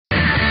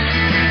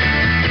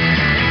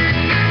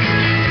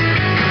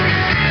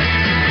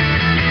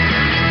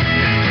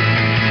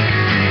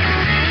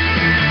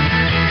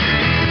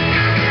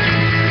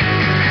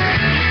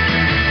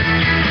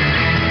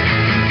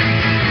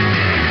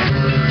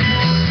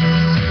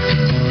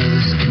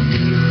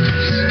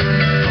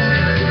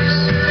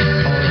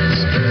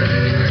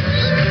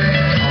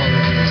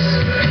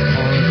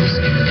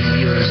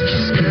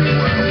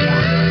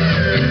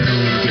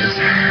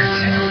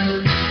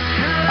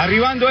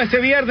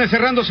este viernes,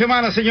 cerrando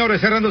semana,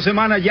 señores, cerrando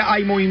semana, ya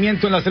hay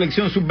movimiento en la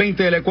selección sub-20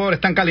 del Ecuador,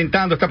 están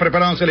calentando, está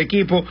preparándose el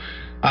equipo.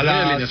 A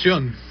la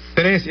alineación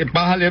 3,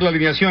 vas a leer la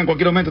alineación en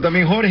cualquier momento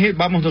también, Jorge.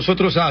 Vamos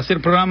nosotros a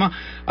hacer programa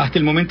hasta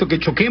el momento que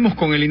choquemos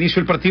con el inicio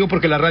del partido,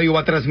 porque la radio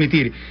va a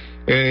transmitir.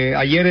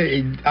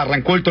 Ayer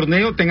arrancó el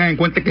torneo, tengan en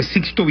cuenta que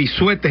Sixto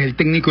Bisuete es el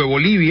técnico de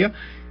Bolivia,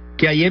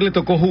 que ayer le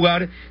tocó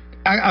jugar.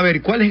 A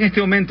ver, ¿cuál es en este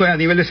momento a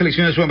nivel de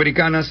selecciones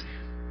sudamericanas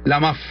la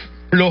más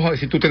floja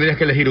si tú tendrías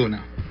que elegir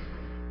una?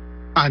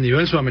 A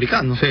nivel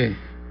sudamericano. Sí.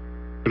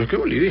 Pero es que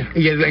Bolivia.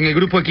 ¿Y en el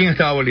grupo de quién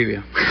estaba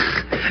Bolivia?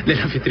 Del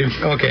anfitrión.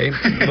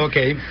 Ok.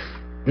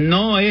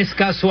 No es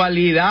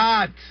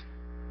casualidad.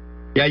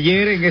 Y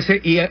ayer en ese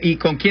 ¿y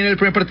con quién era el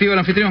primer partido del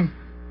anfitrión?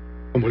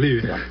 Con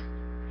Bolivia.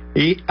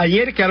 Y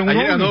ayer quedaron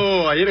ayer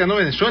ganó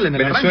Venezuela en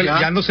el Venezuela,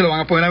 arranque. ya no se lo van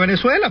a poner a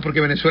Venezuela,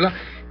 porque Venezuela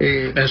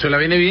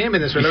viene bien,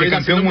 Venezuela viene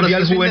campeón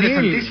mundial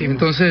juvenil.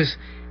 Entonces,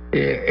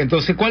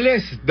 ¿cuál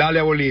es? Dale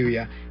a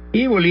Bolivia.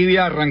 Y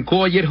Bolivia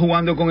arrancó ayer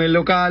jugando con el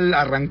local,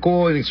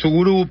 arrancó en su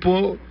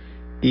grupo,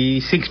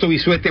 y Sixto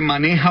Bisuete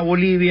maneja a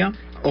Bolivia.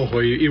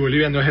 Ojo, y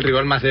Bolivia no es el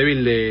rival más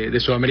débil de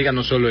Sudamérica,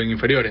 no solo en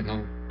inferiores,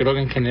 ¿no? Creo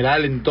que en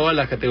general, en todas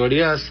las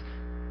categorías,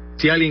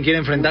 si alguien quiere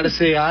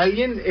enfrentarse a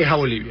alguien, es a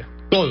Bolivia.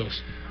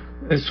 Todos.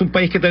 Es un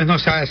país que tal vez no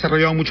se ha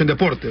desarrollado mucho en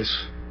deportes.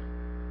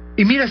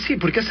 Y mira, sí,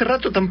 porque hace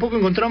rato tampoco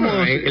encontramos...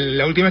 Bueno,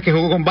 la última vez que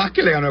jugó con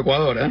básquet le ganó a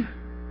Ecuador, ¿eh?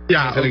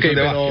 Ya,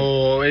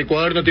 pero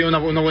Ecuador no tiene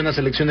una buena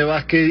selección de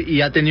básquet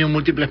y ha tenido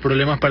múltiples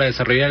problemas para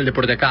desarrollar el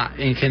deporte acá.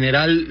 En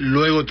general,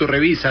 luego tú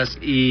revisas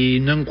y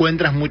no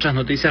encuentras muchas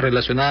noticias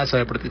relacionadas a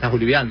deportistas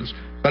bolivianos.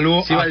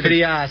 Sí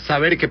valdría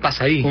saber qué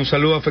pasa ahí. Un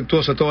saludo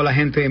afectuoso a toda la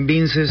gente en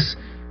Vinces,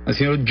 al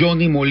señor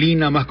Johnny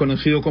Molina, más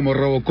conocido como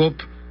Robocop,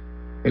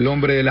 el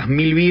hombre de las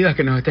 1000 vidas,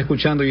 que nos está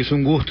escuchando, y es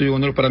un gusto y un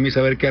honor para mí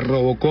saber que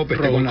Robocop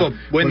está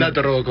buen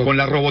dato, Robocop. Con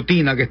la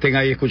robotina que estén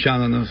ahí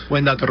escuchándonos.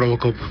 Buen dato,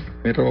 Robocop.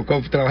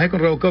 Trabajé con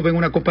Robocop en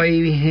una Copa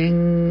Ibis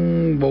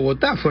en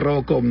Bogotá, fue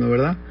Robocop, ¿no,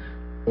 verdad?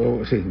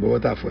 Sí,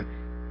 Bogotá fue.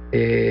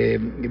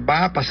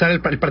 Va a pasar el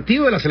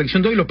partido de la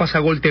selección de hoy, lo pasa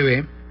Gol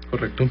TV.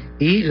 Correcto.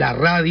 Y la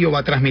radio va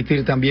a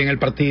transmitir también el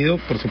partido,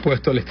 por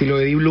supuesto, al estilo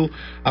de Diblu,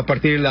 a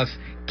partir de las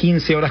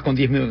 15 horas con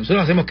 10 minutos.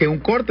 Nosotros hacemos que un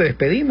corte,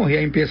 despedimos y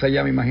ahí empieza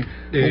ya, me imagino.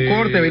 Un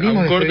corte,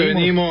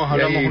 venimos,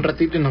 hablamos un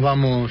ratito y nos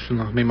vamos,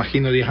 me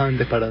imagino 10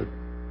 antes para...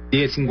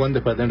 5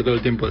 antes para tener todo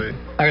el tiempo de...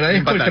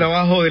 Agradezco el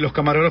trabajo de los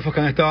camarógrafos que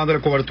han estado dando la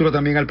cobertura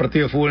también al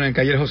partido de fútbol, en el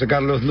que ayer José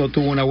Carlos no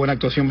tuvo una buena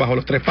actuación bajo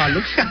los 3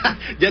 palos.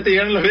 Ya te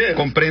llegaron los videos.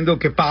 Comprendo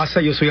qué pasa,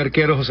 yo soy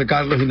arquero, José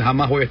Carlos, y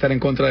jamás voy a estar en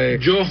contra de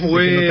que no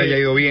te haya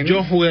ido bien.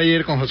 Yo jugué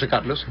ayer con José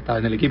Carlos, estaba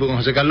en el equipo con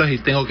José Carlos y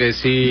tengo que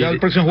decir... Ya el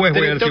próximo jueves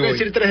voy a ver Tengo que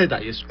decir 3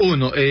 detalles.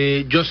 Uno,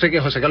 yo sé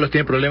que José Carlos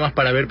tiene problemas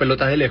para ver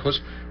pelotas de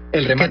lejos.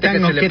 El remate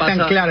 ¿Qué tan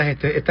clara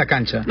es esta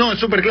cancha? No, es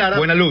súper clara.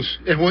 Buena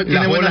luz. Tiene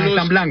las buena bolas luz.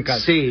 Están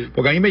blancas. Sí.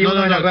 Porque a mí me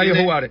llevó en la radio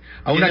jugar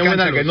a una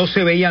cancha que no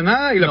se veía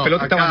nada y la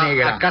pelota estaba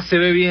negra. Acá se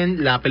ve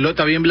bien, la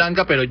pelota bien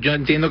blanca, pero yo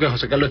entiendo que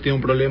José Carlos tiene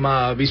un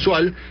problema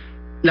visual.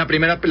 La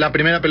primera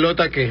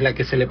pelota, que es la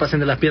que se le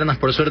pasen de las piernas,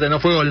 por suerte no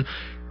fue gol.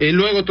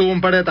 Luego tuvo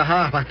un par de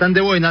atajadas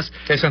bastante buenas.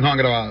 Esas no han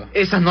grabado.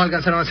 Esas no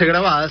alcanzaron a ser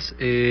grabadas.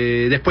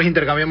 Después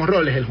intercambiamos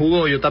roles. Él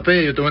jugó, yo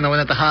tapé, yo tuve una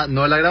buena atajada,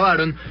 no la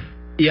grabaron.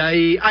 Y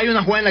hay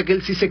una jugada en la que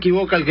él sí se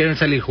equivoca al querer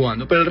salir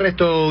jugando. Pero el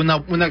resto,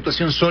 una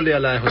actuación sólida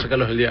la de José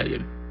Carlos el día de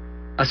ayer.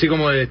 Así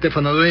como de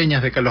Estefano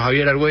Dueñas, de Carlos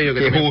Javier Arguello,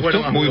 que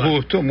muy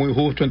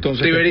justo,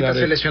 entonces. Riverita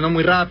se lesionó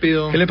muy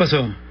rápido. ¿Qué le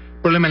pasó?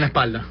 Problema en la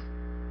espalda.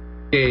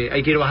 Que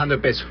hay que ir bajando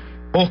de peso.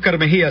 Oscar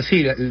Mejía,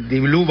 sí, el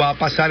Diblu va a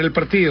pasar el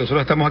partido.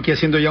 Nosotros estamos aquí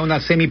haciendo ya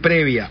una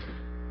semiprevia.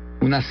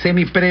 Una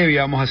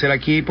semiprevia vamos a hacer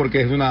aquí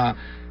porque es una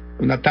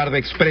tarde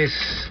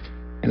express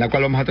en la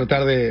cual vamos a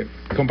tratar de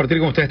compartir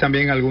con ustedes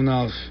también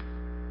alguna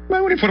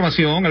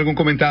información, algún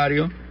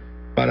comentario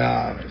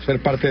para ser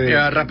parte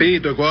de...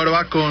 Rapidito, Ecuador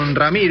va con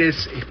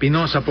Ramírez,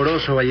 Espinosa,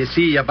 Poroso,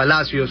 Vallecilla,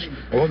 Palacios.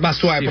 Más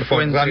suave, por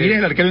favor. Ramírez es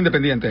el arquero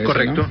independiente.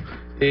 Correcto.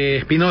 ¿No?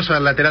 Espinosa,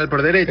 lateral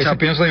por derecha.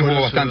 Espinosa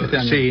jugó bastante este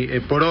año. Sí,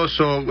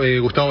 Poroso,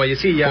 Gustavo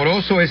Vallecilla.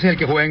 Poroso ese es el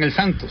que juega en el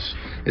Santos.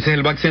 Ese es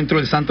el back centro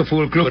del Santos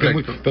Fútbol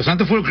Club. Los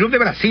Santos Fútbol Club de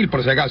Brasil,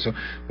 por si acaso.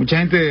 Mucha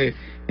gente,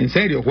 en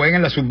serio, juega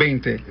en la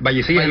sub-20.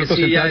 Vallecilla, el otro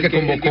central que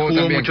convocó jugó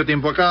también mucho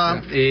tiempo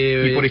acá.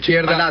 Y por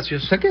izquierda,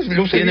 Palacios. O sea que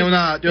tiene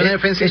una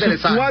defensa esos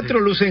interesante. 4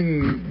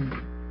 lucen,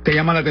 te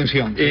llaman la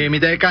atención.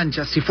 Mitad de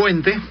cancha,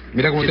 Cifuente.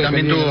 Mira cómo te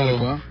también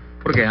tuvo...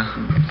 ¿Por qué?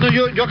 No,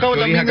 yo acabo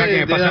también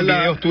de dar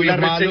la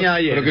reseña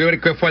ayer. Pero quiero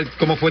ver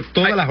cómo fue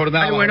toda la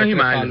jornada. Hay buenos y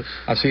malos.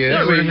 Así es.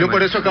 No, yo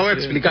por eso acabo de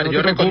explicar.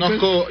 Yo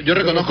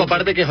reconozco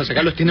aparte que José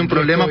Carlos tiene un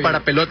problema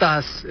para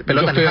pelotas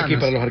lejanas. Yo estoy aquí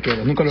para los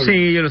arqueros. Nunca lo olvido.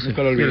 Sí, yo lo sé.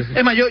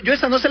 Es más, yo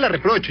esa no se la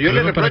reprocho. Yo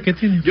le reprocho.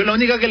 Yo la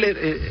única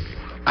que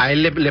a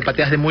él le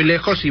pateas de muy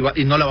lejos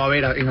y no la va a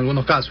ver en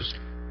algunos casos.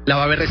 La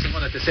va a ver recién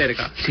cuando esté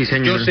cerca. Sí,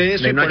 señor. Yo sé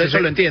eso y por eso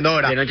lo entiendo.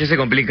 Ahora, de noche se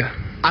complica.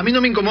 A mí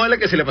no me incomoda la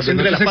que se le pasó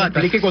entre las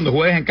patas. Que cuando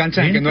juegues en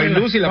canchas en que no hay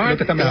luz y la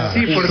pelota está mojada.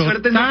 Sí, por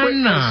suerte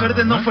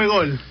no fue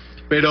gol.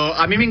 Pero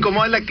a mí me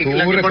incomoda la que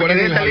porque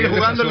debe salir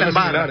jugando en las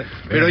barras.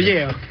 Pero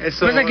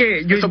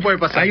eso puede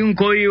pasar. Hay un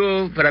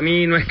código para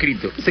mí no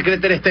escrito.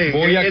 Secreter ese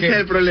es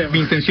el problema.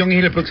 Mi intención es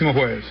ir el próximo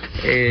jueves.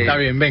 Está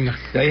bien, venga.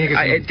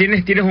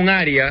 Tienes un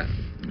área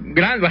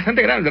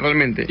bastante grande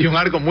realmente. Y un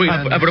arco muy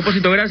grande. A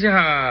propósito, gracias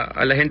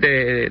a la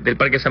gente del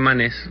Parque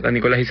Samanes, a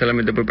Nicolás y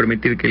solamente por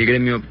permitir que el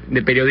gremio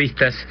de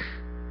periodistas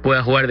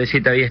pueda jugar de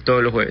 7 a 10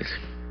 todos los jueves.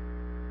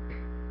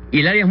 Y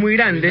el área es muy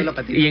grande,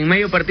 y en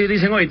medio partido te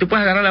dicen, oye, tú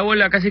puedes agarrar la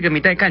bola casi que a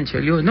mitad de cancha.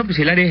 Le digo, no, pues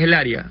el área es el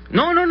área.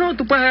 No,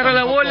 tú puedes agarrar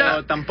la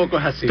bola. Tampoco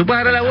es así. Tú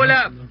puedes agarrar la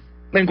bola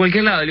en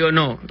cualquier lado. Le digo,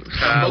 no.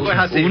 Tampoco es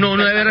así. Uno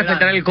debe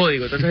respetar el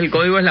código. Entonces el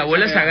código es la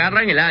bola se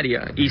agarra en el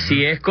área. Y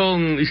si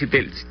un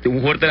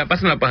jugador te la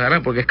pasa, no la puedes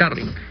agarrar porque es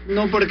carring.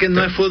 No, porque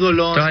no es fútbol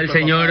 11.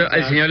 Entonces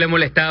al señor le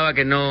molestaba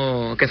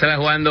que salga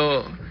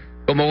jugando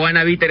como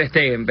wannabe Ter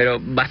Stegen, pero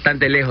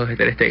bastante lejos de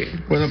Ter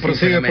Stegen. Bueno,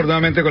 prosigue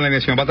afortunadamente con la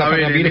alineación. Va a tapar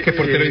Ramírez, que es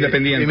portero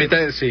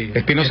independiente.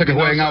 Espinosa, que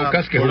juega en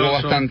Aucas, que jugó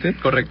bastante.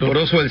 Correcto.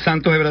 Boroso del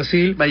Santos de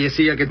Brasil.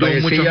 Vallecilla, que tuvo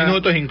muchos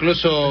minutos,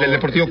 incluso del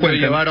Deportivo Cuenca.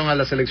 Lo llevaron a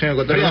la selección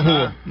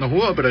ecuatoriana. No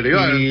jugó, pero lo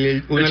llevaron.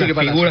 Y una de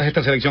las figuras de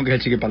esta selección, que es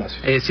el Chiqui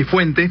Palacio.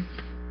 Cifuente,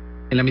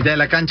 en la mitad de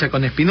la cancha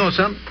con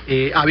Espinosa.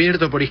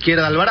 Abierto por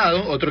izquierda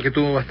Alvarado, otro que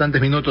tuvo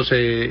bastantes minutos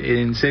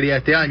en Serie A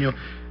este año.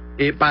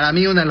 Para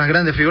mí una de las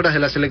grandes figuras de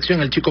la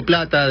selección, el Chico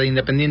Plata de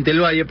Independiente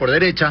del Valle por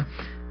derecha,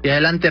 y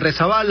adelante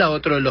Rezabala,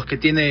 otro de los que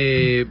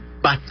tiene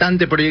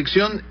bastante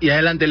proyección, y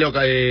adelante Leo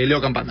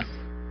Campana.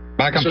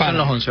 Va a Campana. Esos son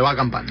los 11, va a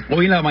Campana.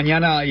 Hoy en la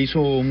mañana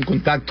hizo un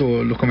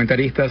contacto los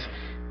comentaristas,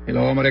 el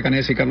abogado María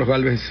Canesa y Carlos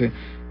Gálvez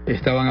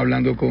estaban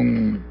hablando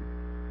con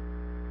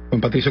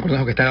Patricio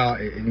Cornejo, que está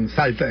en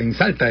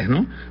Salta,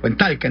 ¿no? O en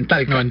Talca.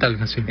 No, en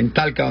Talca, sí. En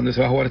Talca, donde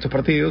se va a jugar estos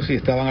partidos, y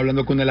estaban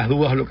hablando que una de las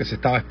dudas, lo que se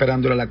estaba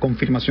esperando era la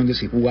confirmación de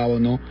si jugaba o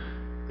no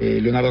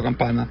Leonardo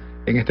Campana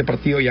en este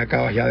partido, y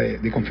acabas ya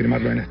de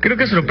confirmarlo en este. Creo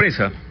que es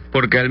sorpresa,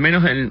 porque al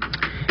menos en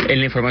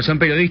la información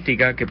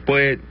periodística, que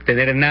puede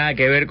tener nada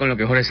que ver con lo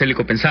que Jorge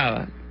Célico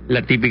pensaba,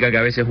 la típica que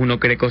a veces uno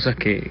cree cosas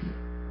que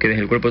desde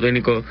el cuerpo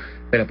técnico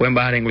se la pueden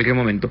bajar en cualquier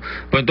momento.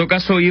 Pero en todo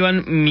caso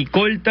iban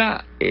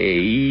Micolta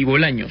y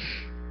Bolaños.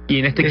 Y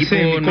en este equipo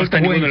no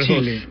está ninguno de los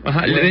dos.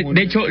 Ajá.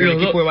 De hecho,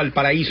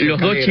 los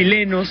dos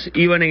chilenos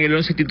iban en el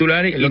 11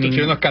 titular. El otro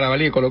chileno es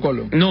Carabalí de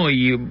Colo-Colo. No,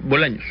 y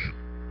Bolaños.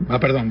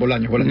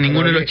 Bolaños.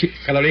 Ninguno de los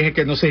chilenos. Carabalí es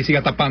que no se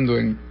siga tapando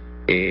en...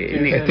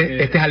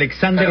 este es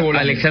Alexander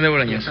Bolaños. Alexander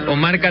Bolaños.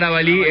 Omar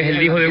Carabalí es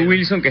el hijo de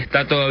Wilson, que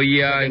está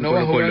todavía en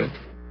Colo-Colo.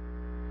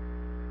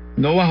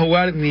 No va a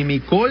jugar ni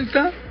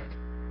Micolta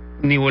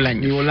ni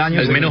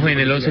Bolaños. Al menos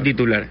en el 11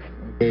 titular.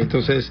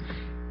 Entonces...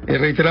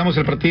 reiteramos,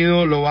 el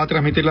partido lo va a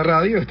transmitir la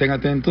radio, estén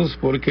atentos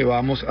porque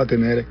vamos a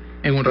tener...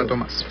 En un rato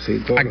más.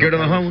 Sí, ¿A qué hora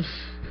nos vamos?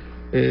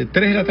 3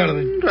 de la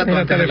tarde. Un rato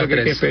antes de las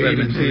 3,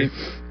 sí.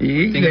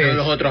 Y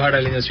los otros harán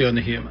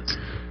alineaciones y demás.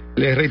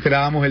 Les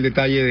reiterábamos el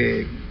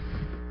detalle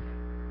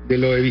de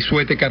lo de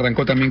Bisuete, que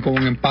arrancó también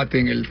con un empate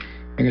en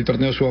el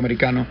torneo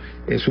sudamericano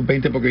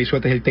sub-20, porque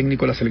Bisuete es el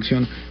técnico de la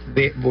selección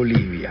de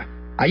Bolivia.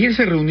 Ayer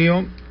se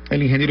reunió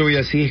el ingeniero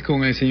Villasís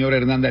con el señor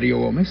Hernán Darío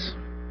Gómez.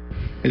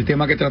 El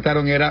tema que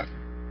trataron era...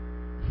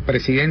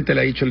 Presidente,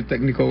 le ha dicho el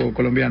técnico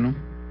colombiano,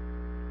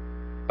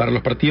 para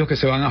los partidos que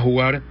se van a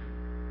jugar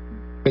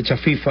fecha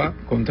FIFA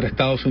contra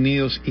Estados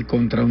Unidos y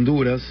contra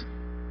Honduras,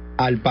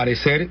 al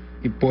parecer,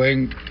 y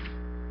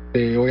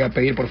te voy a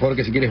pedir por favor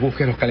que si quieres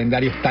busques los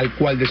calendarios tal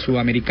cual de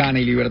Sudamericana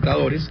y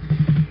Libertadores,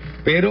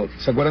 pero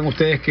 ¿se acuerdan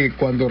ustedes que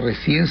cuando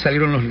recién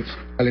salieron los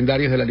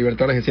calendarios de la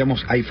Libertadores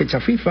decíamos hay fecha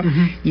FIFA?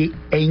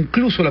 E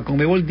incluso la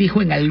Conmebol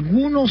dijo en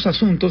algunos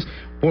asuntos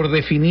por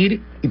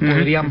definir y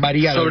podrían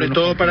variar. Sobre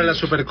todo para la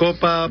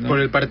Supercopa, ¿no? por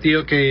el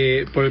partido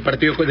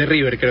de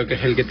River, creo que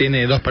es el que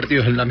tiene 2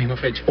 partidos en la misma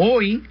fecha.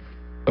 Hoy,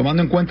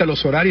 tomando en cuenta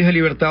los horarios de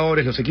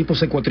Libertadores, los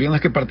equipos ecuatorianos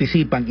que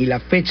participan y la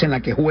fecha en la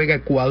que juega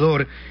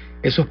Ecuador,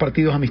 esos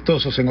partidos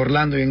amistosos en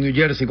Orlando y en New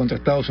Jersey contra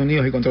Estados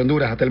Unidos y contra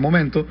Honduras hasta el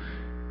momento,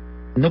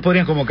 no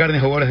podrían convocar ni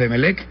jugadores de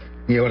Emelec,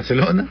 ni de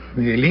Barcelona,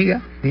 ni de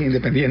Liga, ni de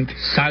Independiente.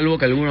 Salvo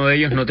que alguno de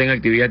ellos no tenga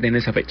actividad en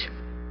esa fecha.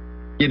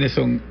 ¿Quiénes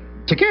son?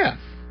 Chequea.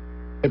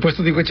 El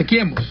puesto digo que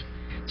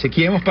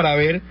chequeemos para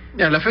ver.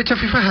 Ya, la fecha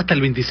FIFA es hasta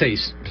el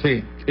 26.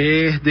 Sí.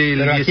 Es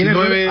del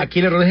 19. Aquí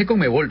el error es con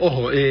Conmebol.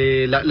 Ojo,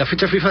 la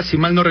fecha FIFA, si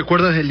mal no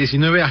recuerdo, es del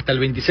 19 hasta el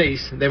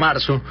 26 de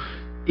marzo.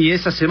 Y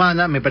esa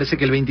semana, me parece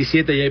que el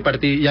 27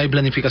 ya hay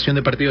planificación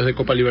de partidos de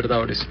Copa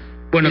Libertadores.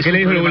 Bueno, ¿qué le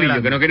dijo el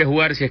bolillo? ¿Que no quiere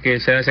jugar si es que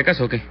se da ese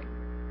caso o qué?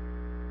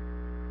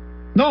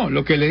 No,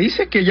 lo que le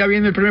dice es que ya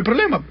viene el primer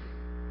problema.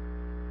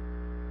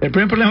 El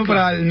primer problema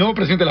para el nuevo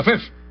presidente de la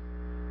FEF.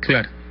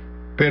 Claro.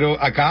 Pero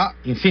acá,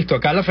 insisto,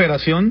 acá la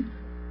federación...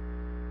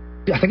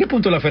 ¿Hasta qué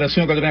punto la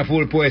Federación Ecuatoriana de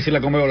Fútbol puede decirle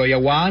a Conmebol, y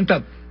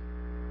aguanta?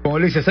 Como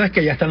le dice, ¿sabes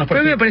que ya están los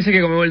partidos? Pero a mí me parece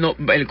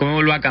que el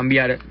Conmebol va a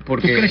cambiar.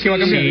 Porque... ¿Tú crees que va a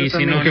cambiar? Sí,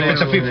 si no, porque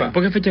fecha FIFA.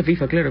 Porque es fecha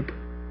FIFA, claro.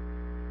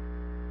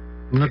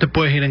 No te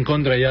puedes ir en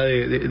contra ya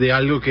de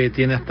algo que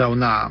tiene hasta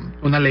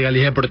una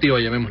legalidad deportiva,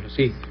 llamémoslo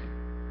así.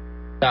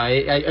 O sea,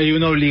 hay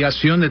una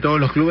obligación de todos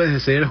los clubes de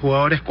ceder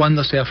jugadores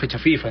cuando sea fecha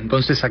FIFA.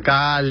 Entonces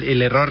acá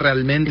el error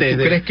realmente ¿Y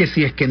tú crees que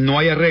si es que no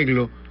hay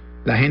arreglo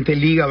la gente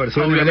liga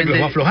Barcelona y los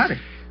va a aflojar.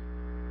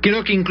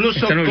 Creo que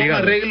incluso con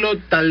arreglo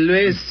tal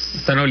vez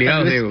están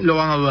obligados, Diego. Lo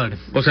van a dudar.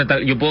 O sea,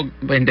 yo puedo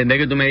entender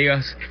que tú me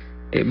digas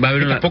va a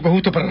haber tampoco es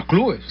justo para los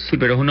clubes. Sí,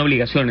 pero es una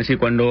obligación, es decir,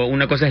 cuando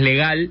una cosa es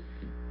legal,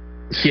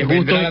 si es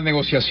justo, la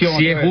negociación,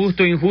 si es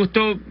justo o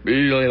injusto,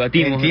 lo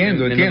debatimos.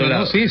 Entiendo.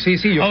 ¿No? Sí.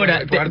 Yo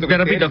ahora, te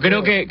repito,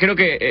 creo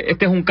que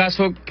este es un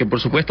caso que por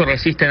supuesto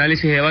resiste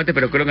análisis y debate,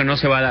 pero creo que no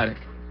se va a dar.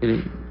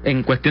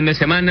 En cuestión de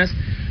semanas,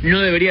 no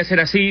debería ser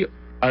así.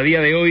 A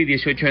día de hoy,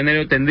 18 de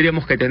enero,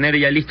 tendríamos que tener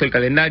ya listo el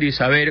calendario y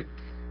saber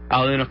a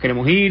dónde nos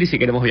queremos ir, si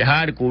queremos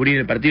viajar, cubrir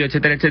el partido,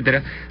 etcétera,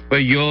 etcétera.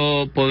 Pues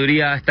yo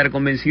podría estar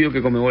convencido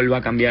que Conmebol va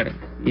a cambiar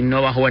y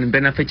no va a jugar en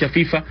plena fecha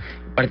FIFA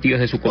partidos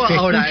de su costa. Te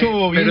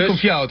escucho bien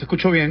confiado, te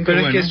escucho bien.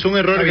 Pero es que es un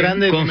error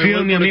grande de Confío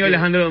en mi amigo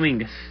Alejandro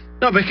Domínguez.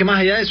 No, pero es que más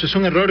allá de eso, es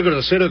un error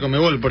grosero de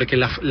Conmebol, porque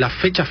la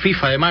fecha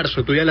FIFA de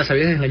marzo, tú ya la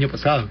sabías desde el año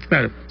pasado.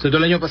 Claro. O sea, tú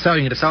el año pasado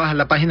ingresabas a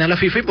la página de la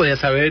FIFA y podías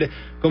saber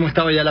cómo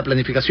estaba ya la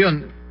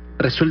planificación.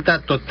 Resulta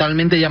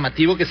totalmente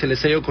llamativo que se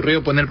les haya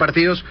ocurrido poner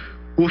partidos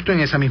justo en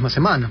esa misma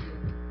semana.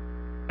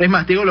 Es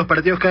más, te digo los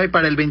partidos que hay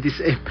para el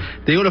 26,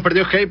 te digo los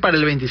partidos que hay para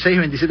el 26 y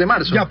 27 de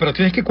marzo. Ya, pero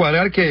tienes que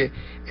cuadrar que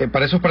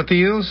para esos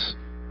partidos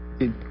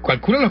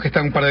calcula los que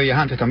están un par de días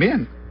antes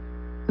también.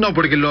 No,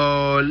 porque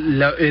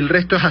el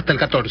resto es hasta el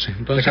 14.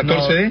 Entonces, ¿El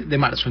 14 de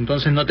marzo?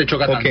 Entonces no te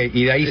choca tanto. Ok,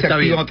 y de ahí se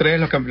activan otra vez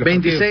los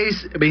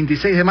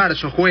 26 de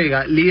marzo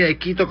juega Liga de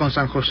Quito con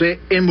San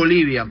José en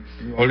Bolivia.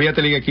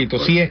 Olvídate Liga de Quito,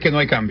 si es que no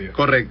hay cambio.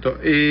 Correcto.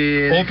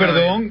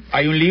 Perdón,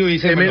 hay un lío y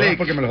dice Emelec,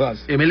 porque me los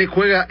das. Emelec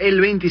juega el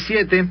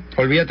 27.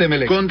 Olvídate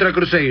Emelec. Contra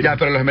Cruzeiro. Ya,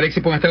 pero los Emelec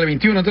sí pueden estar el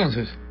 21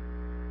 entonces.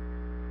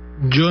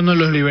 Yo no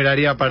los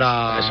liberaría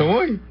para... ¿Eso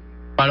voy?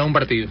 Para un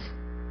partido.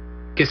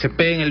 Que se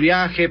peguen el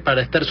viaje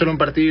para estar solo un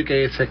partido y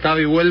que se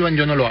acabe y vuelvan,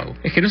 yo no lo hago.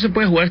 Es que no se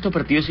puede jugar estos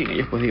partidos sin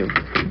ellos, pues digo.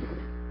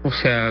 O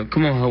sea,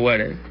 ¿cómo vas a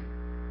jugar?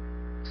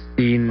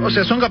 O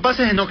sea, son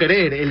capaces de no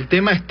querer. El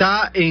tema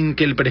está en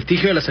que el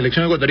prestigio de la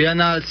selección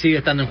ecuatoriana sigue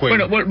estando en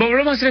juego. Bueno,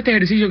 volvamos a hacer este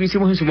ejercicio que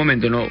hicimos en su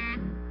momento, ¿no?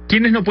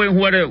 ¿Quiénes no pueden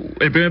jugar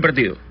el primer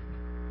partido?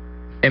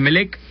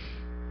 ¿Emelec?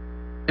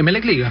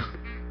 ¿Emelec Liga?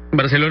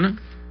 ¿Barcelona?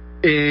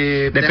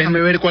 Déjame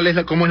ver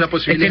cómo es la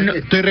posibilidad. Es que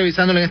estoy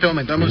revisándolo en este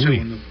momento, dame un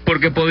segundo.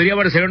 Porque podría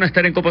Barcelona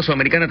estar en Copa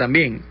Sudamericana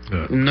también,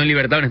 no en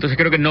Libertadores, entonces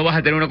creo que no vas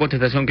a tener una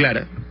contestación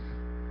clara.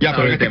 Ya,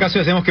 pero en este caso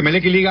decimos que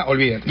Emelec y Liga,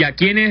 olvídate. Ya,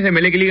 ¿quiénes de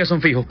Emelec y Liga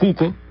son fijos?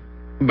 Cuco,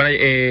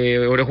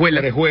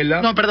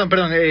 Orejuela. No, perdón.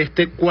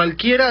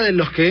 Cualquiera de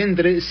los que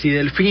entre, si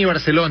Delfín y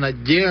Barcelona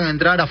llegan a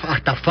entrar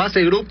hasta fase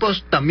de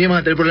grupos, también van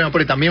a tener problemas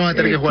porque también van a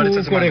tener que jugar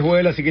esa semana.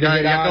 Orejuela, si quieres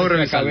ver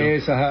la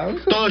cabeza.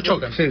 Todos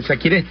chocan. O sea,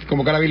 ¿quieres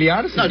convocar a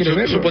Biliar?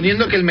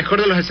 Suponiendo que el mejor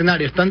de los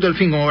escenarios, tanto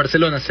Delfín como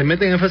Barcelona, se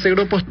meten en fase de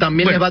grupos,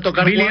 también les va a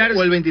tocar jugar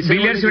o el 26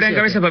 Biliar si hubiera en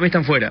cabeza, para mí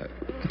están fuera.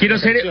 Quiero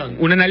hacer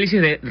un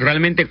análisis de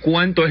realmente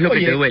cuánto es lo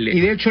que te duele. Y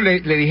de hecho le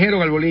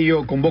dijeron al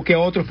Bolillo, convoque a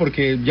otros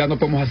porque ya no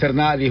podemos hacer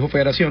nada, dijo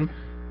Federación,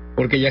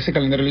 porque ya ese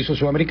calendario lo hizo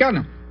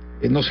Sudamericana.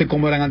 No sé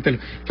cómo eran antes.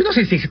 Yo no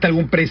sé si existe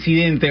algún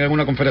presidente en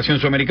alguna confederación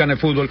sudamericana de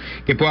fútbol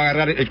que pueda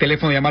agarrar el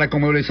teléfono y llamar a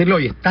Conmebol y decirle,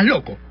 oye, estás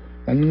loco.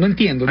 No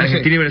entiendo. No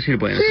Argentina y Brasil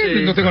pueden.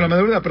 Sí, no tengo la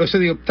menor duda, pero eso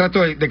digo,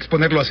 trato de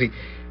exponerlo así.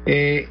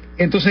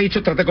 Entonces he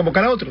dicho, trata de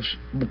convocar a otros.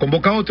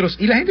 Convoca a otros.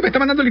 Y la gente me está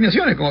mandando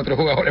alineaciones con otros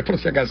jugadores, por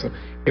si acaso,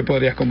 que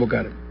podrías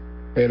convocar.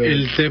 Pero...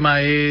 El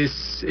tema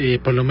es,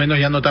 por lo menos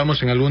ya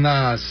notamos en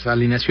algunas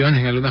alineaciones,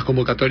 en algunas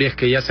convocatorias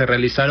que ya se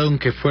realizaron,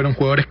 que fueron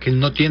jugadores que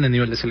no tienen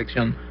nivel de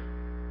selección.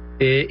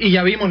 Y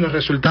ya vimos los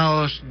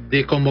resultados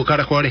de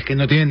convocar a jugadores que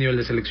no tienen nivel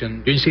de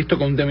selección. Yo insisto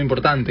con un tema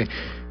importante.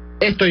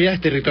 Esto ya es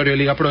territorio de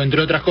Liga Pro,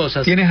 entre otras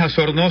cosas. Tienes a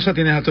Sornosa,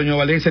 tienes a Toño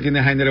Valencia,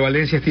 tienes a Enero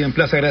Valencia, Steven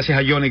Plaza, gracias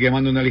a Johnny que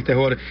manda una lista de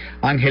jugadores.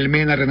 Ángel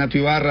Mena, Renato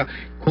Ibarra,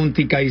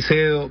 Junti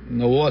Caicedo,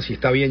 Novoa, si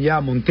está bien ya,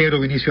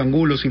 Montero, Vinicio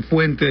Angulo,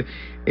 Cifuente.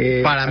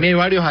 Para mí hay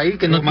varios ahí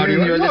que no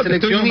tienen nivel de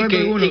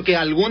selección y que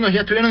algunos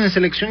ya estuvieron en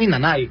selección y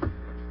Nanay.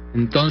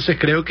 Entonces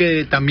creo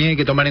que también hay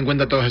que tomar en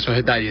cuenta todos esos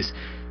detalles.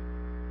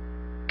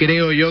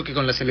 Creo yo que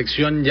con la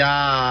selección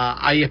ya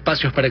hay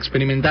espacios para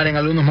experimentar en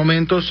algunos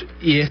momentos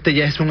y este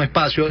ya es un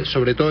espacio,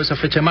 sobre todo esa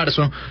fecha de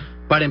marzo,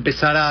 para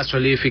empezar a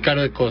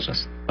solidificar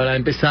cosas, para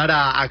empezar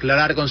a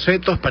aclarar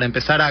conceptos, para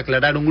empezar a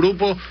aclarar un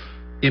grupo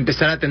y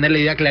empezar a tener la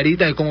idea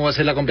clarita de cómo va a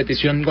ser la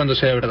competición cuando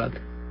sea de verdad.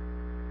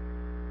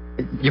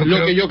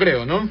 Que yo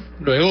creo, ¿no?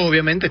 Luego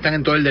obviamente están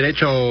en todo el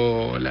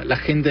derecho la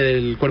gente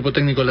del cuerpo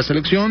técnico de la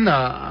selección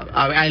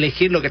a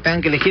elegir lo que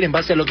tengan que elegir en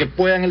base a lo que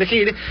puedan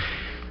elegir.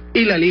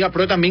 Y la Liga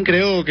Pro también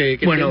creo que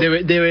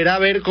deberá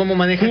ver cómo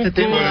maneja este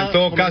tema. En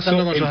todo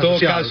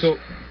caso,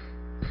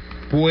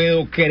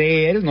 puedo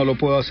creer, no lo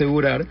puedo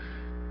asegurar,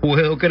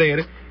 puedo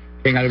creer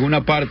que en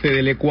alguna parte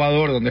del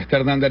Ecuador donde está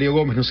Hernán Darío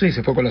Gómez, no sé si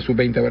se fue con la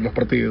sub-20 a ver los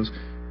partidos,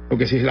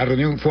 porque si la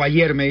reunión fue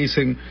ayer, me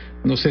dicen,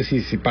 no sé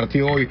si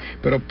partió hoy,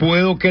 pero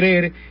puedo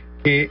creer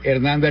que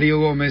Hernán Darío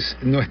Gómez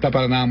no está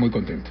para nada muy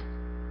contento.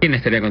 ¿Quién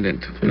estaría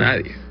contento?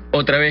 Nadie.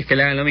 Otra vez que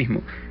le hagan lo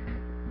mismo.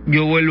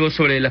 Yo vuelvo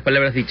sobre las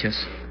palabras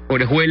dichas.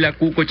 Orejuela,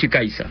 Cuco,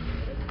 Chicaiza.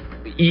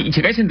 Y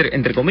Chicaiza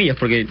entre comillas,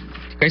 porque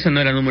Chicaiza no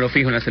era número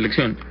fijo en la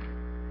selección.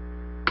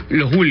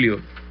 Los Julio,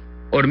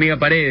 Hormiga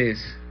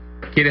Paredes,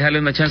 ¿Quieres darle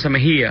una chance a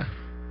Mejía?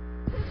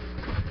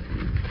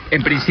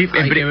 En principio,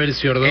 en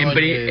principio,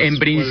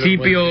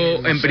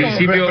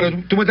 pero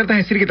tú me tratas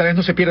de decir que tal vez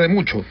no se pierde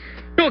mucho.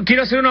 No,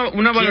 quiero hacer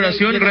una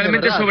valoración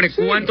realmente sobre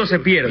cuánto se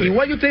pierde.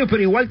 Igual yo te digo,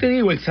 pero igual te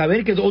digo, el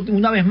saber que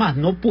una vez más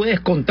no puedes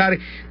contar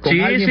con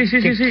alguien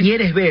que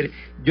quieres ver.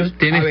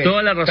 Tienes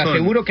toda la razón. Te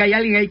aseguro que hay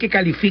alguien ahí que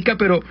califica,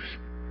 pero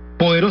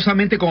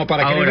poderosamente como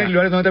para querer ver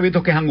lugares donde te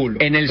visto que es Angulo.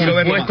 En el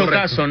supuesto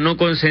caso no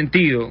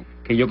consentido,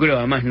 que yo creo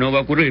además no va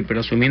a ocurrir, pero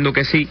asumiendo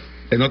que sí.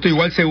 Te noto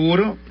igual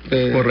seguro.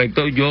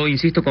 Correcto, yo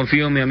insisto,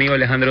 confío en mi amigo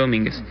Alejandro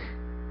Domínguez,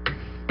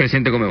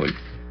 presidente Conmebol.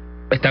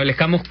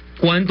 Establezcamos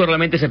cuánto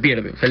realmente se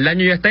pierde. O sea, el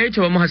daño ya está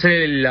hecho, vamos a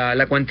hacer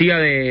la cuantía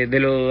de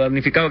lo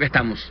damnificado que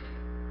estamos.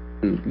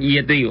 Y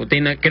ya te digo,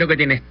 creo que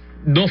tienes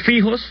 2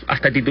 fijos,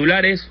 hasta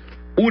titulares,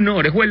 1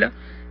 Orejuela,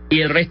 y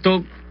el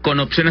resto con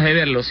opciones de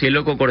verlo. Si el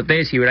Loco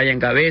Cortés, si Brian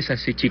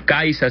Cabezas, si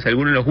Chicaizas,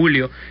 alguno de los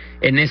Julio,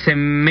 en ese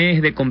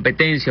mes de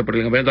competencia, porque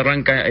el campeonato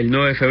arranca el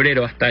 9 de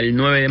febrero hasta el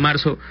 9 de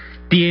marzo,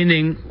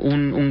 tienen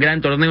un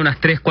gran torneo, unas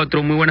 3,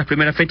 4 muy buenas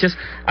primeras fechas,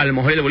 a lo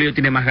mejor el Bolívar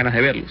tiene más ganas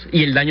de verlos,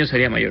 y el daño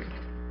sería mayor.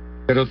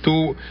 Pero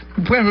tú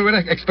puedes volver a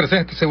expresar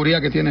esta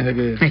seguridad que tienes de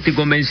que... Estoy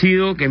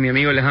convencido que mi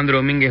amigo Alejandro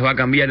Domínguez va a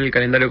cambiar el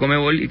calendario de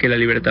Conmebol y que la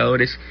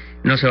Libertadores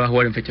no se va a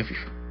jugar en fecha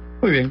FIFA.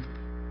 Muy bien.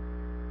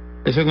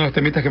 Eso es uno de los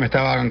temitas que me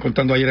estaban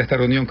contando ayer, esta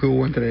reunión que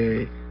hubo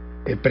entre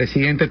el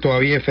presidente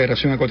todavía de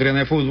Federación Ecuatoriana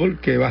de Fútbol,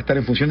 que va a estar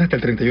en funciones hasta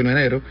el 31 de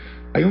enero.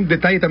 Hay un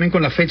detalle también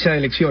con la fecha de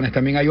elecciones.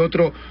 También hay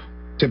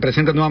se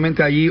presenta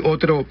nuevamente allí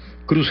otro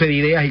cruce de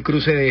ideas y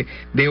cruce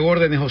de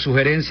órdenes o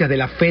sugerencias de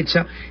la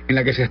fecha en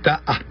la que se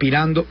está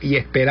aspirando y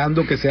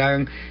esperando que se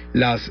hagan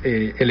las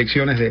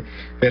elecciones de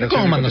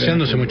Federación. ¿Cómo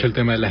manoseándose mucho el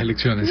tema de las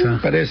elecciones?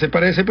 Parece,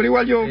 pero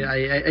igual yo...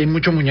 Hay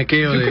mucho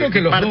muñequeo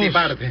de parte y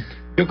parte.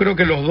 Yo creo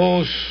que los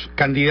dos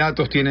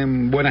candidatos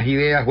tienen buenas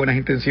ideas, buenas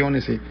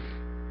intenciones, y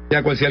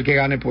sea cual sea el que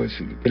gane,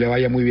 pues que le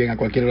vaya muy bien a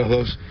cualquiera de los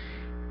dos.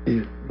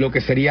 Lo que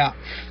sería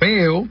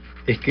feo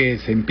es que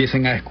se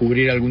empiecen a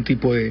descubrir algún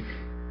tipo de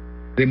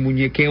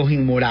muñequeos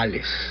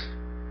inmorales.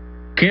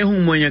 ¿Qué es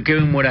un muñequeo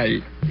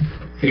inmoral?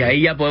 Y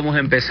ahí ya podemos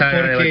empezar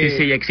a debatir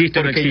si ya existe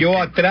o no existe. Porque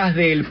yo, atrás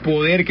del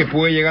poder que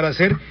puede llegar a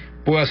ser,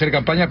 puedo hacer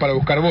campaña para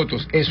buscar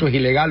votos. ¿Eso es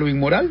ilegal o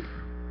inmoral?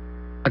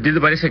 ¿A ti te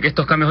parece que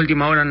estos cambios de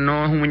última hora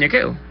no es un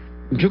muñequeo?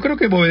 Yo creo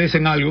que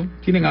obedecen algo,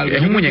 tienen algo.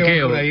 Es un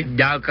muñequeo,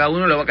 ya cada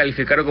uno lo va a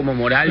calificar como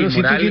moral, pero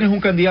inmoral. Si tú tienes un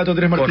candidato,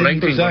 Andrés Martínez,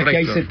 correcto, y tú sabes que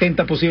hay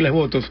 70 posibles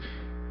votos,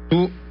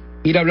 ¿tú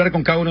ir a hablar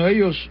con cada uno de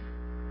ellos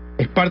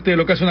es parte de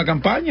lo que hace una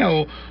campaña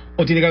o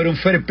tiene que haber un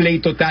fair play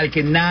total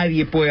que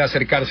nadie puede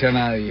acercarse a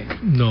nadie?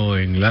 No,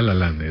 en La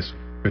Land eso,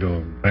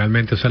 pero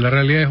realmente, o sea, la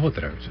realidad es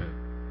otra. O sea,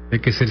 hay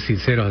que ser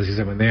sinceros, así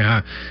se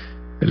maneja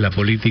la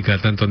política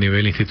tanto a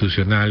nivel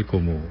institucional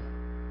como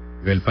a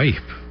nivel país.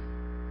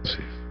 Sí.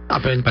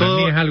 Pero para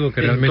mí es algo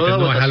que realmente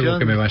no es algo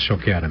que me va a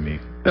choquear a mí.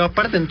 Pero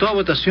aparte, en toda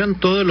votación,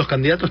 todos los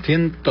candidatos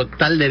tienen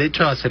total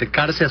derecho a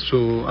acercarse a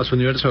su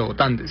universo de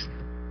votantes,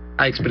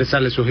 a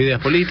expresarle sus ideas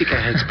políticas,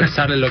 a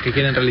expresarle lo que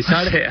quieren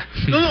realizar.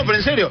 No, pero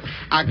en serio,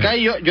 acá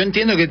yo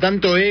entiendo que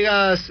tanto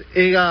Egas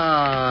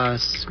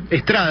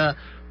Estrada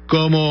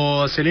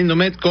como Celín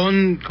Domet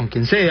con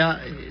quien sea,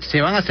 se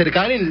van a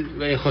acercar.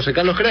 José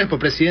Carlos Crespo,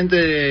 presidente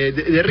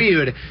de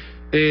River,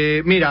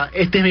 mira,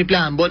 este es mi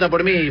plan, vota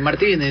por mí,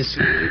 Martínez.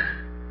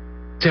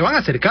 Se van a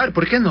acercar,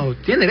 ¿por qué no?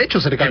 Tienen derecho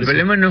a acercarse. El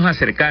problema no es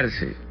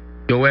acercarse.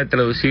 Yo voy a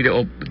traducir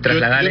o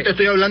trasladar... Yo te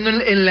estoy hablando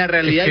en la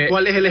realidad y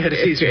cuál es el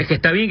ejercicio. Es que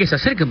está bien que se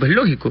acerque, pues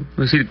lógico.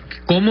 Es decir,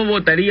 ¿cómo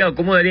votaría o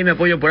cómo daría mi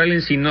apoyo por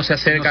alguien si no se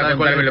acerca a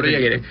contarme lo que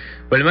quiere? El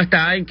problema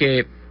está en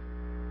que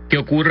 ¿qué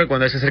ocurre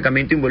cuando ese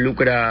acercamiento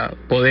involucra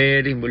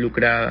poder,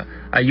 involucra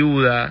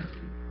ayuda,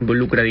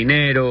 involucra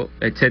dinero,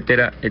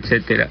 etcétera,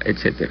 etcétera,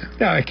 etcétera?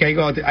 Claro, es que ahí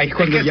es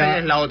cuando ya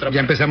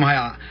empezamos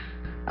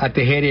a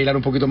tejer y hilar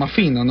un poquito más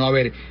fino, ¿no? A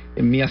ver,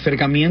 mi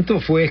acercamiento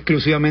fue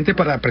exclusivamente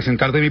para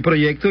presentarte mi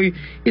proyecto y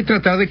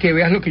tratar de que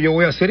veas lo que yo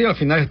voy a hacer, y al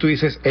final tú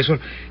dices, eso,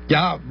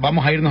 ya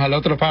vamos a irnos a la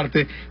otra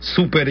parte,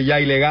 súper ya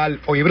ilegal.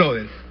 Oye,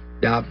 brother,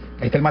 ya ahí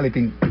está el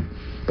maletín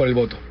por el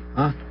voto.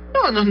 ¿Ah?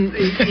 No,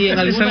 y en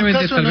algunos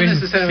casos no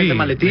necesariamente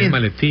maletín. Es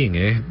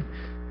maletín,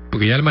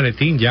 porque ya el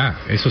maletín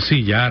eso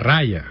sí, ya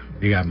raya,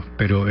 digamos,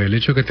 pero el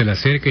hecho que te le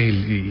acerques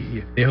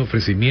y es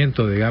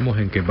ofrecimiento, digamos,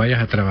 en que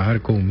vayas a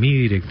trabajar con mi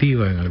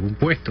directiva en algún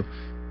puesto,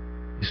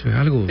 eso es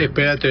algo...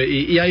 Espérate,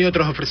 y hay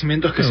otros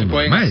ofrecimientos que se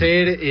pueden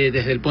hacer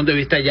desde el punto de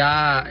vista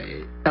ya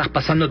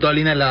traspasando toda la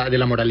línea de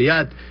la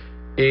moralidad.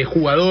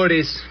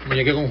 Jugadores,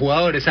 muñequeo con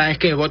jugadores, ¿sabes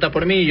qué? Vota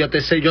por mí, yo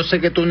sé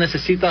que tú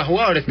necesitas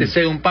jugadores, te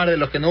cedo un par de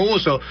los que no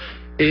uso.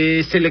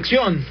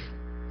 Selección,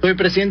 soy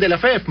presidente de la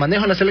FEF,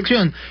 manejo la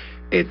selección.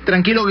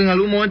 Tranquilo que en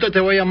algún momento te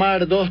voy a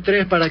llamar 2,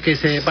 3 para que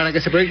se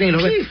proyecten y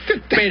los vean.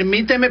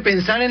 Permíteme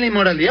pensar en la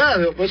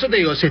inmoralidad. Por eso te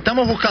digo, si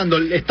estamos pensando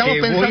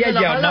en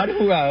la mala,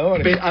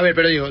 jugadores. A ver,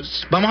 pero digo,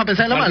 vamos a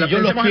pensar en la mala. Yo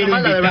los quiero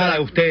invitar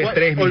a ustedes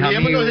tres, mis amigos.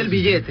 Olvidémonos del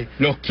billete.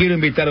 Los quiero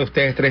invitar a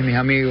ustedes tres, mis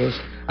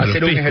amigos, a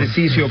hacer un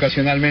ejercicio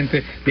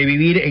ocasionalmente de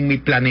vivir en mi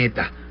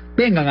planeta.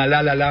 vengan a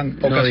La La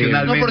Land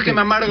ocasionalmente. No porque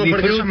me amargo,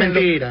 porque eso es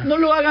mentira. No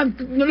lo hagan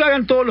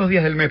todos los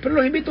días del mes, pero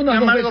los invito unas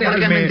 2 veces al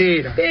mes.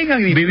 Mentira.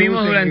 Vengan y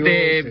vivimos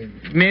durante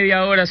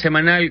media hora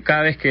semanal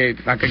cada vez que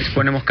acá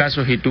exponemos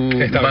casos y tú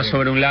vas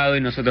sobre un lado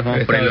y nosotros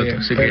vamos por el otro.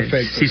 Así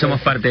que sí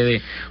somos parte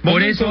de.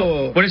 Por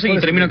eso y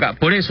termino acá.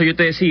 Por eso yo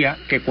te decía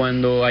que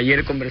cuando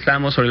ayer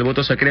conversábamos sobre el